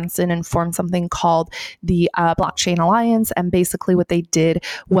Steptoe & Johnson and formed something called the Blockchain Alliance. And basically what they did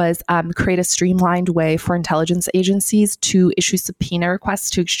was create a streamlined way for intelligence agencies to issue subpoena requests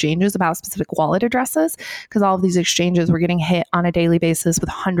to exchanges about specific wallet addresses, because all of these exchanges were getting hit on a daily basis with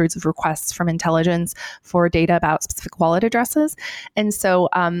hundreds of requests from intelligence for data about specific wallet addresses. And so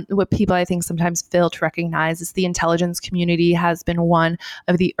what people I think sometimes fail to recognize is the intelligence community has been one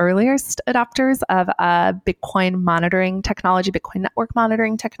of the earliest adopters of Bitcoin monitoring technology, Bitcoin network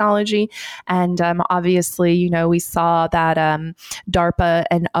monitoring technology. And obviously, you know, we saw that DARPA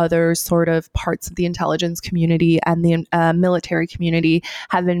and other sort of parts of the intelligence community and the military community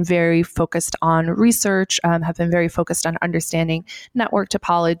have been very focused on research, have been very focused on understanding network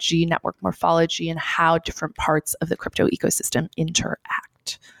topology, network morphology, and how different parts of the crypto ecosystem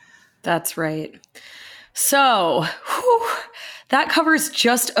interact. That's right. So that covers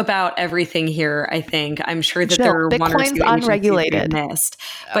just about everything here, I think. I'm sure that there are one or two unregulated missed.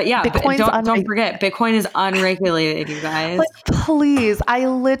 But yeah, don't forget, Bitcoin is unregulated, you guys. But please, I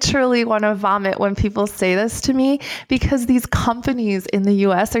literally want to vomit when people say this to me, because these companies in the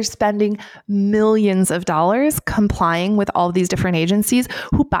US are spending millions of dollars complying with all of these different agencies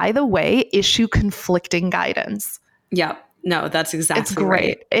who, by the way, issue conflicting guidance. Yeah. No, that's exactly it's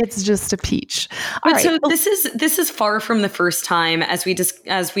great. Right. It's just a peach. But so this is far from the first time, as we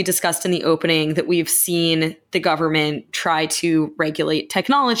discussed in the opening, that we've seen the government try to regulate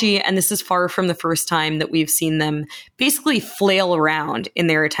technology, and this is far from the first time that we've seen them basically flail around in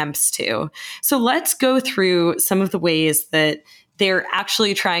their attempts to. So let's go through some of the ways that they're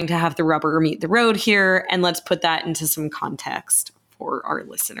actually trying to have the rubber meet the road here, and let's put that into some context for our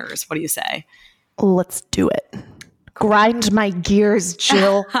listeners. What do you say? Let's do it. Grind my gears,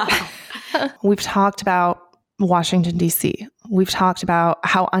 Jill. We've talked about Washington, D.C. We've talked about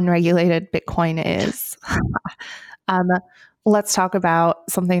how unregulated Bitcoin is. Let's talk about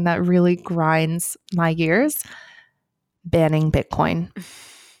something that really grinds my gears, banning Bitcoin.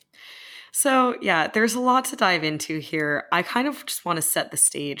 So yeah, there's a lot to dive into here. I kind of just want to set the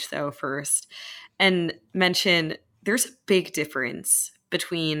stage though first and mention there's a big difference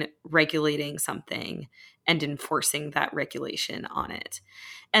between regulating something and enforcing that regulation on it.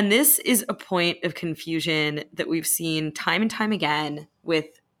 And this is a point of confusion that we've seen time and time again with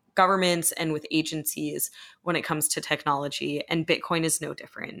governments and with agencies when it comes to technology, and Bitcoin is no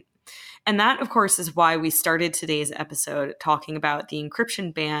different. And that, of course, is why we started today's episode talking about the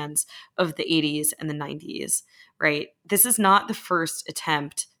encryption bans of the 80s and the 90s, right? This is not the first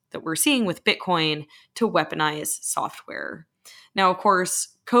attempt that we're seeing with Bitcoin to weaponize software. Now, of course,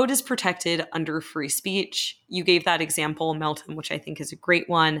 code is protected under free speech. You gave that example, Melton, which I think is a great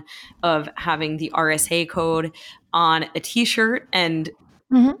one, of having the RSA code on a t-shirt. And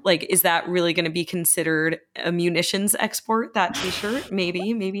like, is that really going to be considered a munitions export, that t-shirt?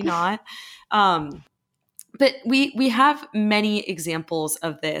 Maybe, maybe not. But we have many examples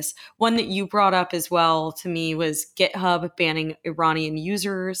of this. One that you brought up as well to me was GitHub banning Iranian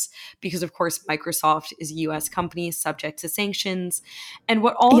users because, of course, Microsoft is a U.S. company subject to sanctions. And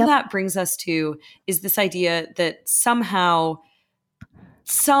what all of that brings us to is this idea that somehow,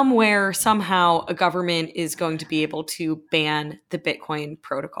 somewhere, somehow, a government is going to be able to ban the Bitcoin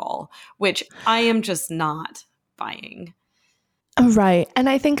protocol, which I am just not buying. Right. And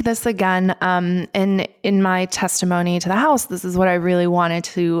I think this again, in my testimony to the House, this is what I really wanted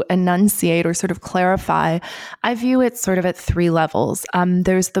to enunciate or sort of clarify. I view it sort of at three levels.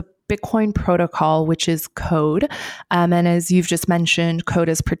 There's the Bitcoin protocol, which is code. And as you've just mentioned, code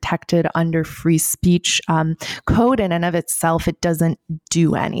is protected under free speech. Code in and of itself, it doesn't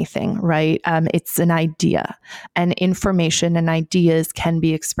do anything, right? It's an idea, and information and ideas can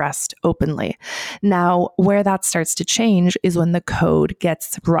be expressed openly. Now, where that starts to change is when the code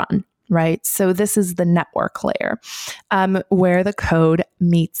gets run. Right. So this is the network layer, where the code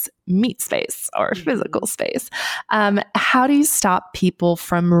meets meat space or physical space. How do you stop people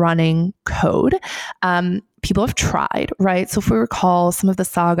from running code? People have tried, right? So if we recall some of the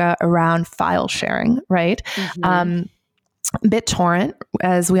saga around file sharing, right? BitTorrent,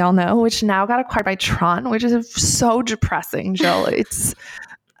 as we all know, which now got acquired by Tron, which is so depressing, Jill.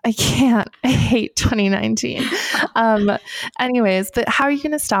 I hate 2019. Anyways, but how are you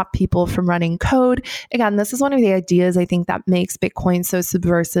going to stop people from running code? Again, this is one of the ideas I think that makes Bitcoin so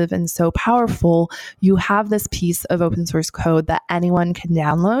subversive and so powerful. You have this piece of open source code that anyone can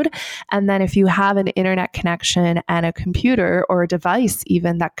download. And then if you have an internet connection and a computer or a device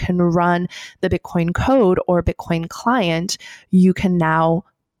even that can run the Bitcoin code or Bitcoin client, you can now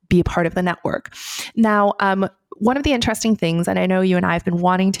be a part of the network. Now, one of the interesting things, and I know you and I have been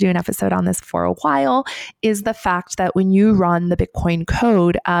wanting to do an episode on this for a while, is the fact that when you run the Bitcoin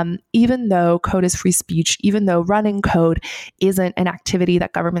code, even though code is free speech, even though running code isn't an activity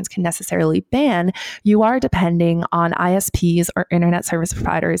that governments can necessarily ban, you are depending on ISPs or internet service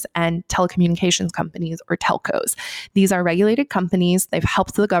providers and telecommunications companies or telcos. These are regulated companies. They've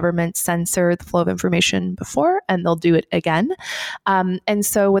helped the government censor the flow of information before, and they'll do it again. And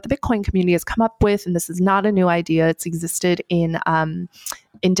so what the Bitcoin community has come up with, and this is not a new idea, it's existed in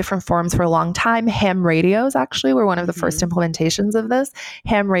different forms for a long time. Ham radios actually were one of the first implementations of this.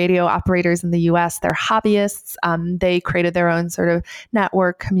 Ham radio operators in the US, they're hobbyists. They created their own sort of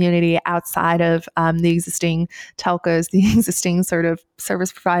network community outside of the existing telcos, the existing sort of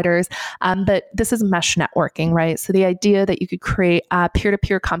service providers. But this is mesh networking, right? So the idea that you could create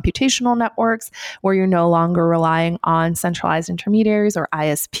peer-to-peer computational networks where you're no longer relying on centralized intermediaries or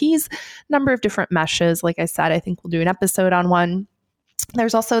ISPs, number of different meshes. Like I said, I think we'll do an esuppose on one.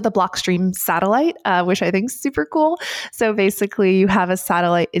 There's also the Blockstream satellite, which I think is super cool. So basically you have a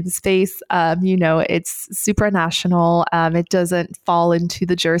satellite in space, it's supranational. It doesn't fall into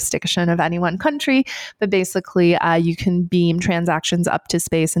the jurisdiction of any one country, but basically you can beam transactions up to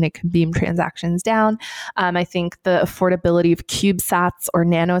space and it can beam transactions down. I think the affordability of CubeSats or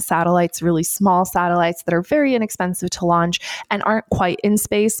nano satellites, really small satellites that are very inexpensive to launch and aren't quite in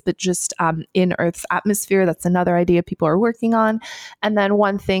space, but just in Earth's atmosphere. That's another idea people are working on. And then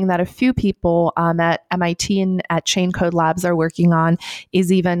one thing that a few people at MIT and at Chain Code Labs are working on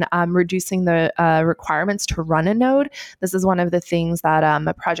is even reducing the requirements to run a node. This is one of the things that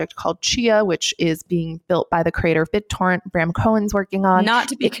a project called Chia, which is being built by the creator of BitTorrent, Bram Cohen's working on. Not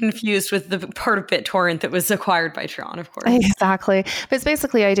to be confused with the part of BitTorrent that was acquired by Tron, of course. Exactly. But it's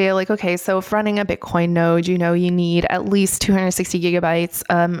basically the idea like, okay, so if running a Bitcoin node, you need at least 260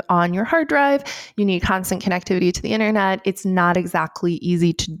 gigabytes on your hard drive. You need constant connectivity to the internet. It's not exactly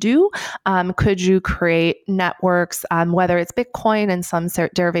easy to do. Could you create networks, whether it's Bitcoin and some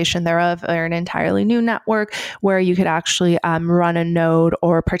derivation thereof, or an entirely new network where you could actually run a node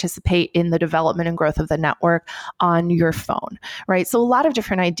or participate in the development and growth of the network on your phone, right? So a lot of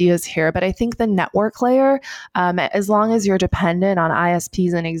different ideas here, but I think the network layer, as long as you're dependent on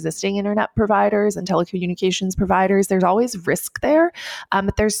ISPs and existing internet providers and telecommunications providers, there's always risk there.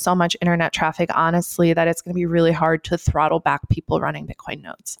 But there's so much internet traffic, honestly, that it's going to be really hard to throttle back people running Bitcoin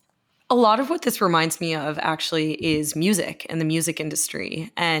nodes. A lot of what this reminds me of actually is music and the music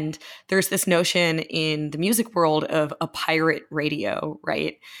industry. And there's this notion in the music world of a pirate radio,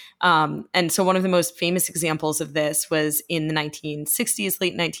 right? And so one of the most famous examples of this was in the 1960s,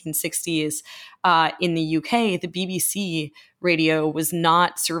 late 1960s, in the UK, the BBC radio was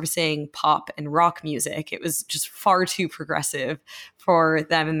not servicing pop and rock music. It was just far too progressive for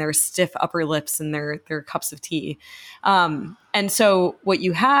them and their stiff upper lips and their cups of tea. And so what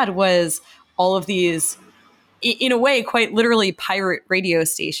you had was all of these, in a way, quite literally pirate radio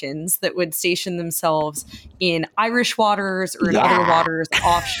stations that would station themselves in Irish waters or in other waters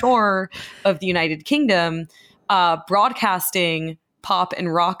offshore of the United Kingdom, broadcasting pop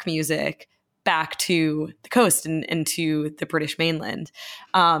and rock music back to the coast and to the British mainland.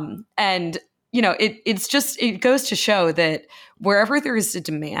 And, it goes to show that wherever there is a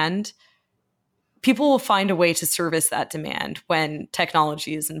demand, people will find a way to service that demand when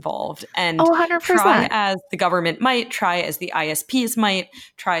technology is involved. And 100%. Try as the government might, try as the ISPs might,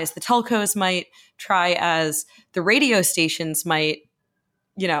 try as the telcos might, try as the radio stations might,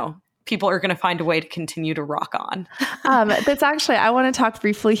 people are going to find a way to continue to rock on. That's actually, I want to talk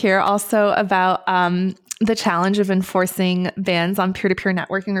briefly here also about the challenge of enforcing bans on peer-to-peer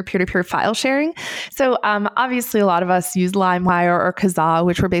networking or peer-to-peer file sharing. So obviously a lot of us use LimeWire or Kazaa,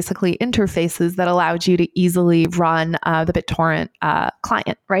 which were basically interfaces that allowed you to easily run the BitTorrent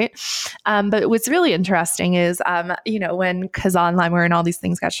client, right? But what's really interesting is, when Kazaa and LimeWire and all these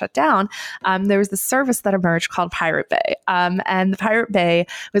things got shut down, there was this service that emerged called Pirate Bay. And the Pirate Bay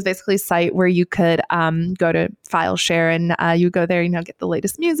was basically a site where you could go to file share and you go there, get the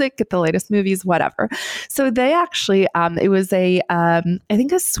latest music, get the latest movies, whatever. So they actually, it was I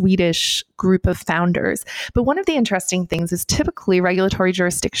think a Swedish group of founders. But one of the interesting things is typically regulatory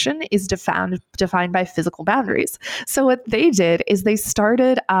jurisdiction is defined by physical boundaries. So what they did is they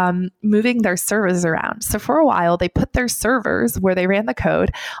started moving their servers around. So for a while, they put their servers where they ran the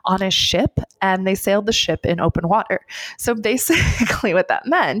code on a ship and they sailed the ship in open water. So basically what that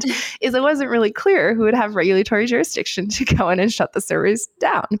meant is it wasn't really clear who would have regulatory jurisdiction to go in and shut the servers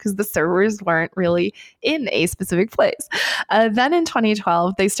down because the servers weren't really in a specific place. Then in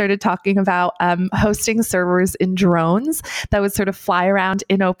 2012, they started talking about hosting servers in drones that would sort of fly around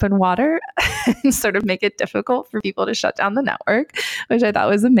in open water and sort of make it difficult for people to shut down the network, which I thought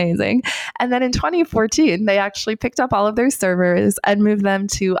was amazing. And then in 2014, they actually picked up all of their servers and moved them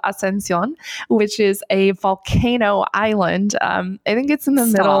to Ascension, which is a volcano island. I think it's in the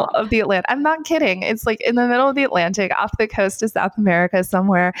middle of the Atlantic. I'm not kidding. It's like in the middle of the Atlantic off the coast of South America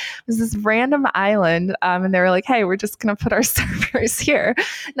somewhere. There's this random island. And they were like, hey, we're just going to put our servers here.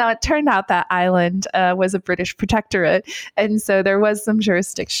 Now, it turned out that island was a British protectorate. And so there was some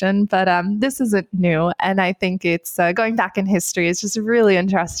jurisdiction, but this isn't new. And I think it's going back in history. It's just really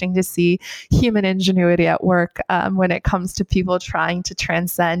interesting to see human ingenuity at work when it comes to people trying to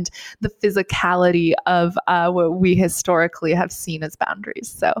transcend the physicality of what we historically have seen as boundaries.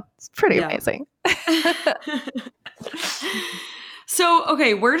 So it's pretty amazing. So,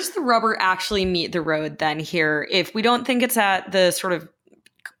 okay, where does the rubber actually meet the road then here? If we don't think it's at the sort of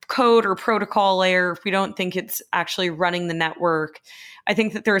code or protocol layer, if we don't think it's actually running the network, I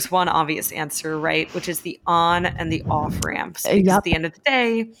think that there's one obvious answer, right? Which is the on and the off ramps. Because at the end of the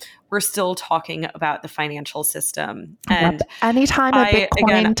day, we're still talking about the financial system. And anytime a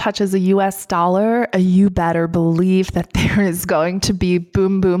Bitcoin touches a US dollar, you better believe that there is going to be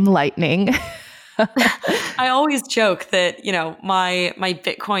boom, boom, lightning. I always joke that, my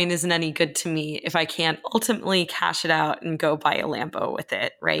Bitcoin isn't any good to me if I can't ultimately cash it out and go buy a Lambo with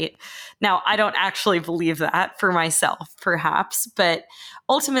it, right? Now, I don't actually believe that for myself, perhaps, but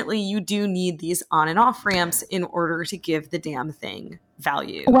ultimately you do need these on and off ramps in order to give the damn thing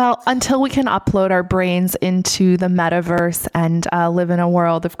value. Well, until we can upload our brains into the metaverse and live in a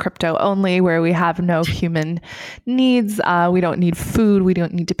world of crypto only where we have no human needs, we don't need food, we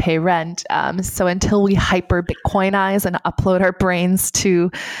don't need to pay rent. So until we hyper Bitcoinize and upload our brains to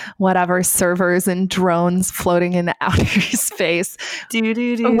whatever servers and drones floating in outer space,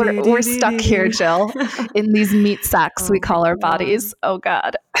 we're stuck here, Jill, in these meat sacks we call our bodies. Oh,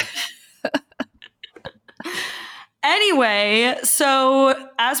 God. Anyway, so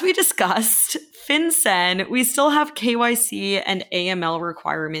as we discussed, FinCEN, we still have KYC and AML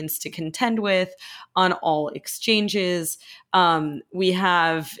requirements to contend with on all exchanges. We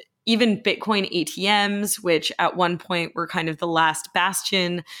have even Bitcoin ATMs, which at one point were kind of the last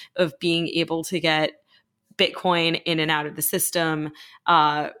bastion of being able to get Bitcoin in and out of the system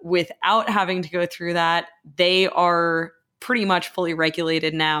without having to go through that. They are pretty much fully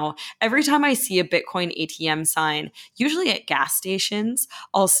regulated now. Every time I see a Bitcoin ATM sign, usually at gas stations,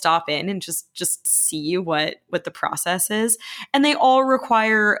 I'll stop in and just see what the process is. And they all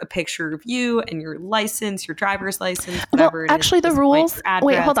require a picture of you and your license, your driver's license, whatever it is. Actually, the rules,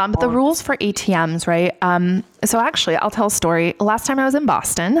 wait, hold on. But the rules for ATMs, right? So actually, I'll tell a story. Last time I was in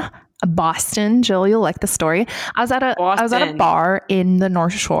Boston, Jill, you'll like the story. I was at a bar in the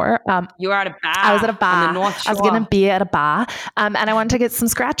North Shore. You were at a bar. I was at a bar. On the North Shore. I was going to be at a bar, and I wanted to get some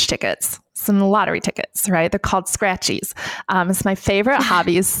scratch tickets, some lottery tickets. Right? They're called scratchies. It's my favorite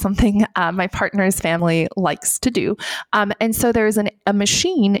hobby. Is something my partner's family likes to do. And so there's a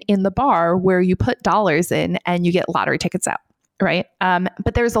machine in the bar where you put dollars in and you get lottery tickets out. Right.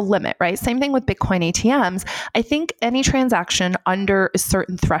 But there's a limit, right? Same thing with Bitcoin ATMs. I think any transaction under a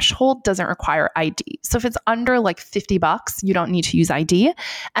certain threshold doesn't require ID. So if it's under like $50, you don't need to use ID.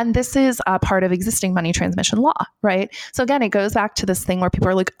 And this is a part of existing money transmission law, right? So again, it goes back to this thing where people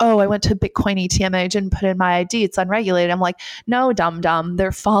are like, oh, I went to Bitcoin ATM and I didn't put in my ID. It's unregulated. I'm like, no, dumb.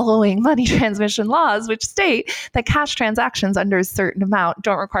 They're following money transmission laws, which state that cash transactions under a certain amount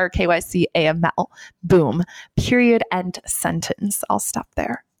don't require KYC AML. Boom. Period. End sentence. I'll stop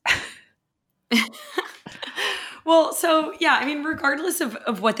there. Well, so yeah, I mean, regardless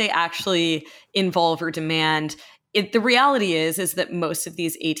of what they actually involve or demand, the reality is that most of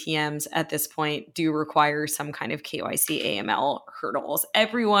these ATMs at this point do require some kind of KYC AML hurdles.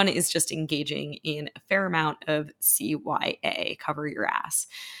 Everyone is just engaging in a fair amount of CYA, cover your ass.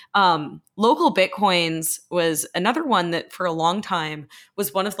 Local Bitcoins was another one that for a long time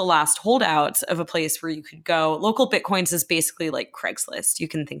was one of the last holdouts of a place where you could go. Local Bitcoins is basically like Craigslist. You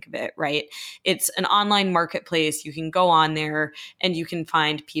can think of it, right? It's an online marketplace. You can go on there and you can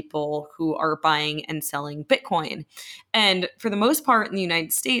find people who are buying and selling Bitcoin. And for the most part in the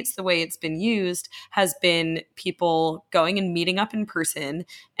United States, the way it's been used has been people going and meeting up in person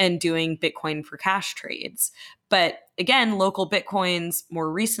and doing Bitcoin for cash trades. But again, Local Bitcoins more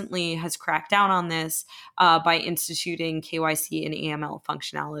recently has cracked down on this by instituting KYC and AML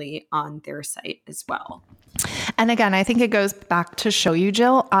functionality on their site as well. And again, I think it goes back to show you,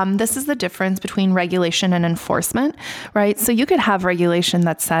 Jill, this is the difference between regulation and enforcement, right? So you could have regulation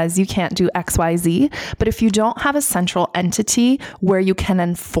that says you can't do X, Y, Z, but if you don't have a central entity where you can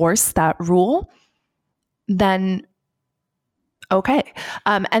enforce that rule, then okay.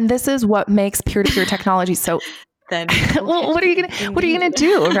 And this is what makes peer-to-peer technology so then well, what are you gonna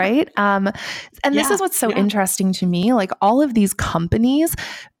do, right? And this is what's so interesting to me. Like all of these companies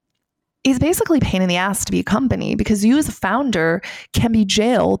is basically a pain in the ass to be a company because you as a founder can be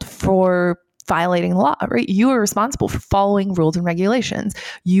jailed for violating the law, right? You are responsible for following rules and regulations.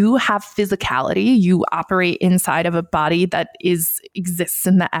 You have physicality. You operate inside of a body that exists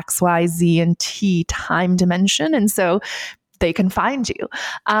in the X, Y, Z, and T time dimension. And so they can find you.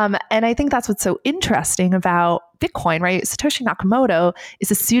 And I think that's what's so interesting about Bitcoin, right? Satoshi Nakamoto is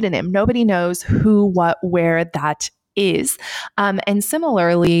a pseudonym. Nobody knows who, what, where that is. And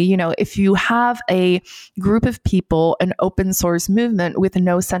similarly, you know, if you have a group of people, an open source movement with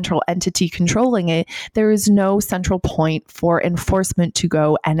no central entity controlling it, there is no central point for enforcement to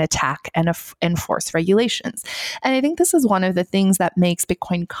go and attack and enforce regulations. And I think this is one of the things that makes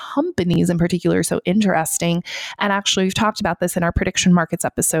Bitcoin companies in particular so interesting. And actually, we've talked about this in our prediction markets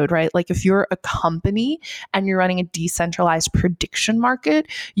episode, right? Like if you're a company and you're running a decentralized prediction market,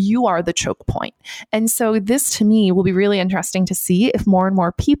 you are the choke point. And so this to me will be really interesting to see if more and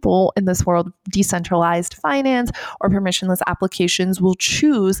more people in this world of decentralized finance or permissionless applications will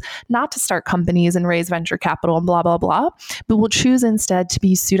choose not to start companies and raise venture capital and blah, blah, blah, but will choose instead to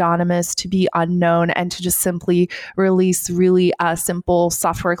be pseudonymous, to be unknown, and to just simply release really simple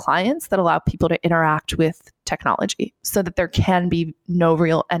software clients that allow people to interact with technology so that there can be no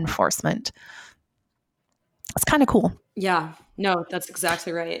real enforcement. It's kind of cool. Yeah, no, that's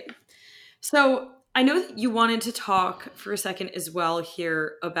exactly right. So I know that you wanted to talk for a second as well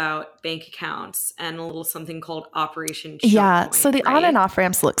here about bank accounts and a little something called Operation Choke Point, so the on and off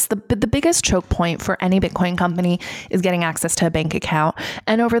ramps looks, the biggest choke point for any Bitcoin company is getting access to a bank account.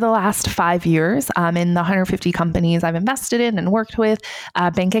 And over the last 5 years, in the 150 companies I've invested in and worked with,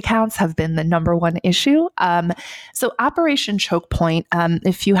 bank accounts have been the number one issue. So Operation Choke Point,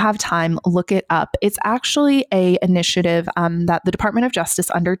 if you have time, look it up. It's actually a initiative that the Department of Justice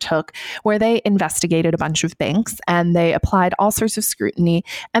undertook where they investigated a bunch of banks and they applied all sorts of scrutiny.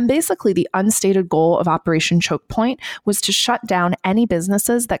 And basically the unstated goal of Operation Choke Point was to shut down any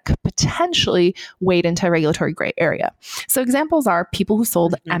businesses that could potentially wade into a regulatory gray area. So examples are people who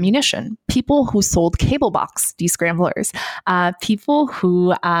sold ammunition, people who sold cable box descramblers, people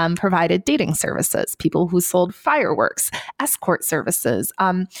who provided dating services, people who sold fireworks, escort services.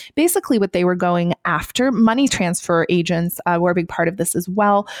 Basically what they were going after, money transfer agents were a big part of this as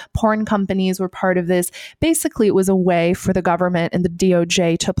well. Porn companies were part of this. Basically, it was a way for the government and the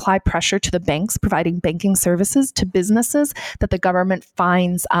DOJ to apply pressure to the banks providing banking services to businesses that the government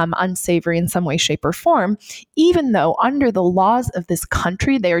finds unsavory in some way, shape, or form, even though under the laws of this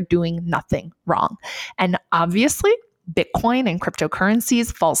country, they are doing nothing wrong. And obviously, Bitcoin and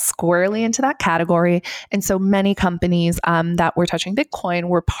cryptocurrencies fall squarely into that category. And so many companies that were touching Bitcoin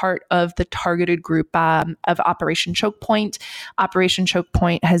were part of the targeted group of Operation Choke Point. Operation Choke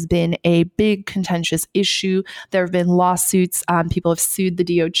Point has been a big contentious issue. There have been lawsuits. People have sued the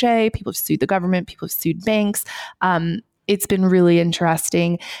DOJ, people have sued the government, people have sued banks. It's been really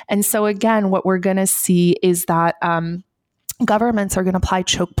interesting. And so again, what we're going to see is that governments are going to apply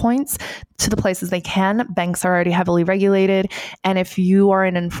choke points to the places they can. Banks are already heavily regulated. And if you are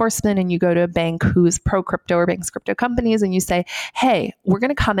in enforcement and you go to a bank who's pro-crypto or banks crypto companies and you say, hey, we're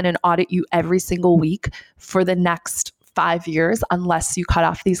going to come in and audit you every single week for the next 5 years unless you cut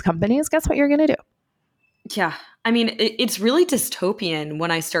off these companies, guess what you're going to do? Yeah. I mean, it's really dystopian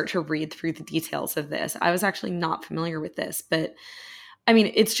when I start to read through the details of this. I was actually not familiar with this, but I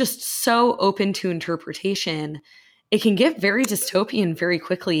mean, it's just so open to interpretation. It can get very dystopian very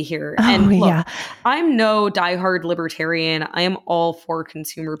quickly here. Oh, And look, yeah. I'm no diehard libertarian. I am all for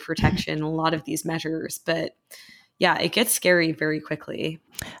consumer protection, a lot of these measures, but yeah, it gets scary very quickly.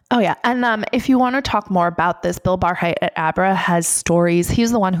 Oh, yeah. And if you want to talk more about this, Bill Barheit at Abra has stories.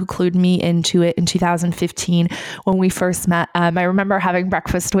 He's the one who clued me into it in 2015 when we first met. I remember having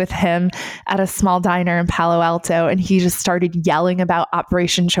breakfast with him at a small diner in Palo Alto, and he just started yelling about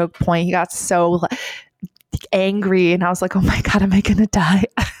Operation Choke Point. He got so angry, and I was like, oh my God, am I going to die?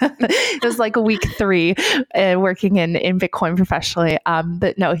 It was like week 3 working in Bitcoin professionally.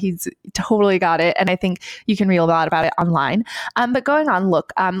 But no, he's totally got it. And I think you can read a lot about it online. But going on,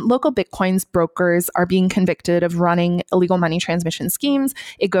 look, local Bitcoins brokers are being convicted of running illegal money transmission schemes.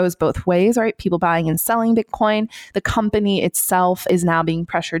 It goes both ways, right? People buying and selling Bitcoin. The company itself is now being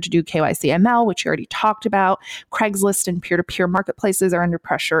pressured to do KYC/ML, which you already talked about. Craigslist and peer-to-peer marketplaces are under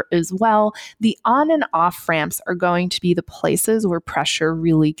pressure as well. The on and off ramps are going to be the places where pressure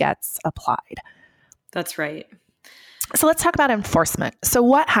really gets applied. That's right. So let's talk about enforcement. So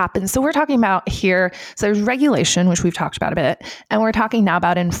what happens? So we're talking about here, so there's regulation, which we've talked about a bit, and we're talking now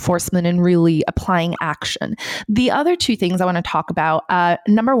about enforcement and really applying action. The other two things I want to talk about,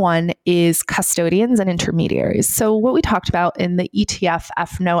 number one is custodians and intermediaries. So what we talked about in the ETF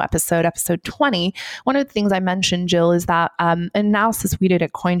FNO episode 20, one of the things I mentioned, Jill, is that analysis we did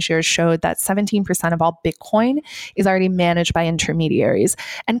at CoinShares showed that 17% of all Bitcoin is already managed by intermediaries.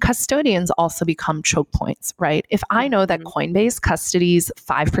 And custodians also become choke points, right? If I know that Coinbase custodies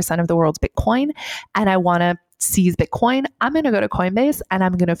 5% of the world's Bitcoin and I want to seize Bitcoin, I'm going to go to Coinbase and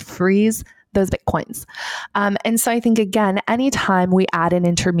I'm going to freeze those Bitcoins. And so I think, again, anytime we add in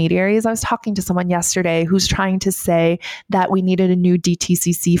intermediaries, I was talking to someone yesterday who's trying to say that we needed a new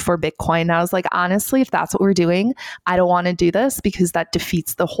DTCC for Bitcoin. And I was like, honestly, if that's what we're doing, I don't want to do this because that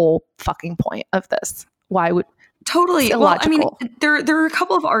defeats the whole fucking point of this. Why would... Totally. Well, I mean, there are a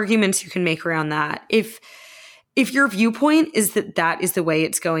couple of arguments you can make around that. If your viewpoint is that that is the way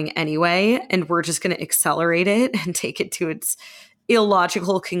it's going anyway, and we're just going to accelerate it and take it to its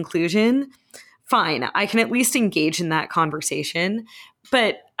illogical conclusion, fine. I can at least engage in that conversation.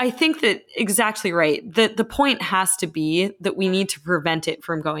 But I think that exactly right. The point has to be that we need to prevent it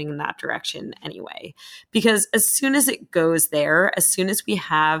from going in that direction anyway. Because as soon as it goes there, as soon as we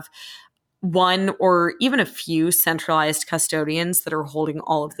have one or even a few centralized custodians that are holding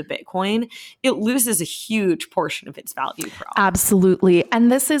all of the Bitcoin, it loses a huge portion of its value prop. Absolutely.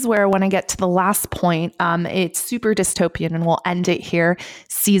 And this is where, when I get to the last point, it's super dystopian, and we'll end it here,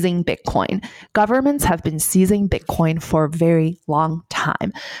 seizing Bitcoin. Governments have been seizing Bitcoin for a very long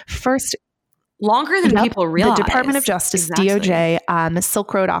time. First, longer than people realize. The Department of Justice, exactly. DOJ,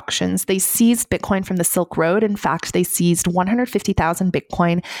 Silk Road auctions, they seized Bitcoin from the Silk Road. In fact, they seized 150,000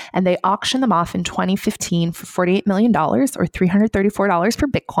 Bitcoin, and they auctioned them off in 2015 for $48 million or $334 per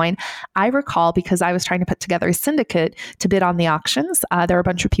Bitcoin. I recall, because I was trying to put together a syndicate to bid on the auctions. There were a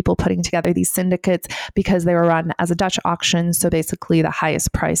bunch of people putting together these syndicates because they were run as a Dutch auction. So basically the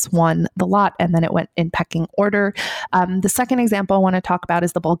highest price won the lot, and then it went in pecking order. The second example I want to talk about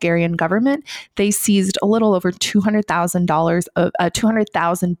is the Bulgarian government. They seized a little over $200,000 of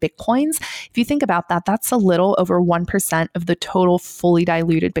 200,000 Bitcoins. If you think about that, that's a little over 1% of the total fully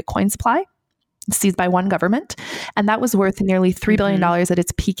diluted Bitcoin supply, seized by one government. And that was worth nearly $3 billion at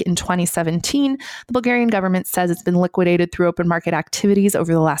its peak in 2017. The Bulgarian government says it's been liquidated through open market activities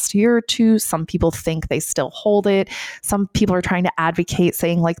over the last year or two. Some people think they still hold it. Some people are trying to advocate,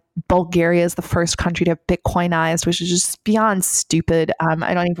 saying like Bulgaria is the first country to have Bitcoinized, which is just beyond stupid. I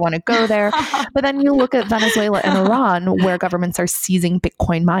don't even want to go there. But then you look at Venezuela and Iran, where governments are seizing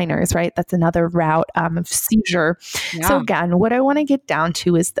Bitcoin miners, right? That's another route of seizure. Yeah. So again, what I want to get down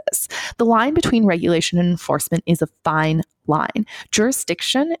to is this. The line between regulation and enforcement is a fine line.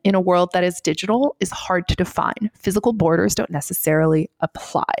 Jurisdiction in a world that is digital is hard to define. Physical borders don't necessarily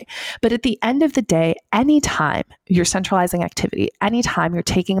apply. But at the end of the day, anytime you're centralizing activity, anytime you're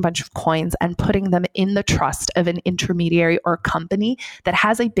taking a bunch of coins and putting them in the trust of an intermediary or company that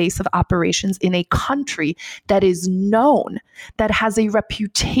has a base of operations in a country that is known, that has a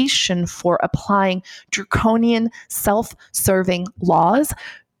reputation for applying draconian, self-serving laws,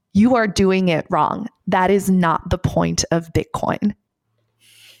 you are doing it wrong. That is not the point of Bitcoin.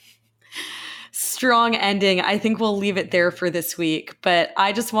 Strong ending. I think we'll leave it there for this week. But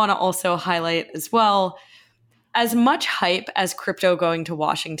I just want to also highlight as well, as much hype as crypto going to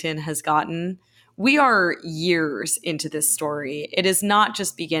Washington has gotten, we are years into this story. It is not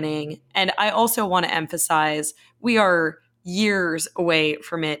just beginning. And I also want to emphasize, we are years away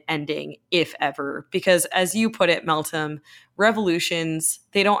from it ending, if ever. Because as you put it, Meltem, revolutions,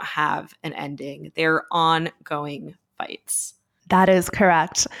 they don't have an ending. They're ongoing fights. That is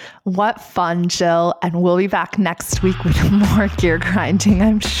correct. What fun, Jill. And we'll be back next week with more gear grinding,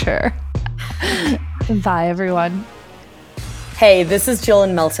 I'm sure. Bye, everyone. Hey, this is Jill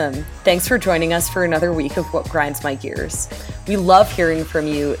and Meltem. Thanks for joining us for another week of What Grinds My Gears. We love hearing from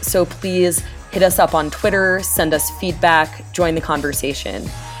you, so please hit us up on Twitter, send us feedback, join the conversation.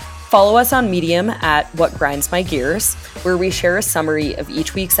 Follow us on Medium at What Grinds My Gears, where we share a summary of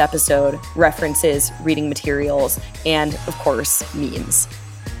each week's episode, references, reading materials, and, of course, memes.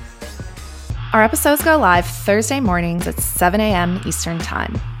 Our episodes go live Thursday mornings at 7 a.m. Eastern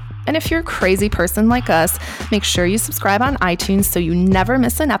Time. And if you're a crazy person like us, make sure you subscribe on iTunes so you never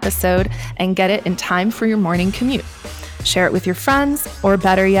miss an episode and get it in time for your morning commute. Share it with your friends, or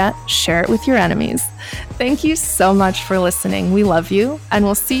better yet, share it with your enemies. Thank you so much for listening. We love you, and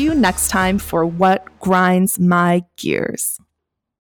we'll see you next time for What Grinds My Gears.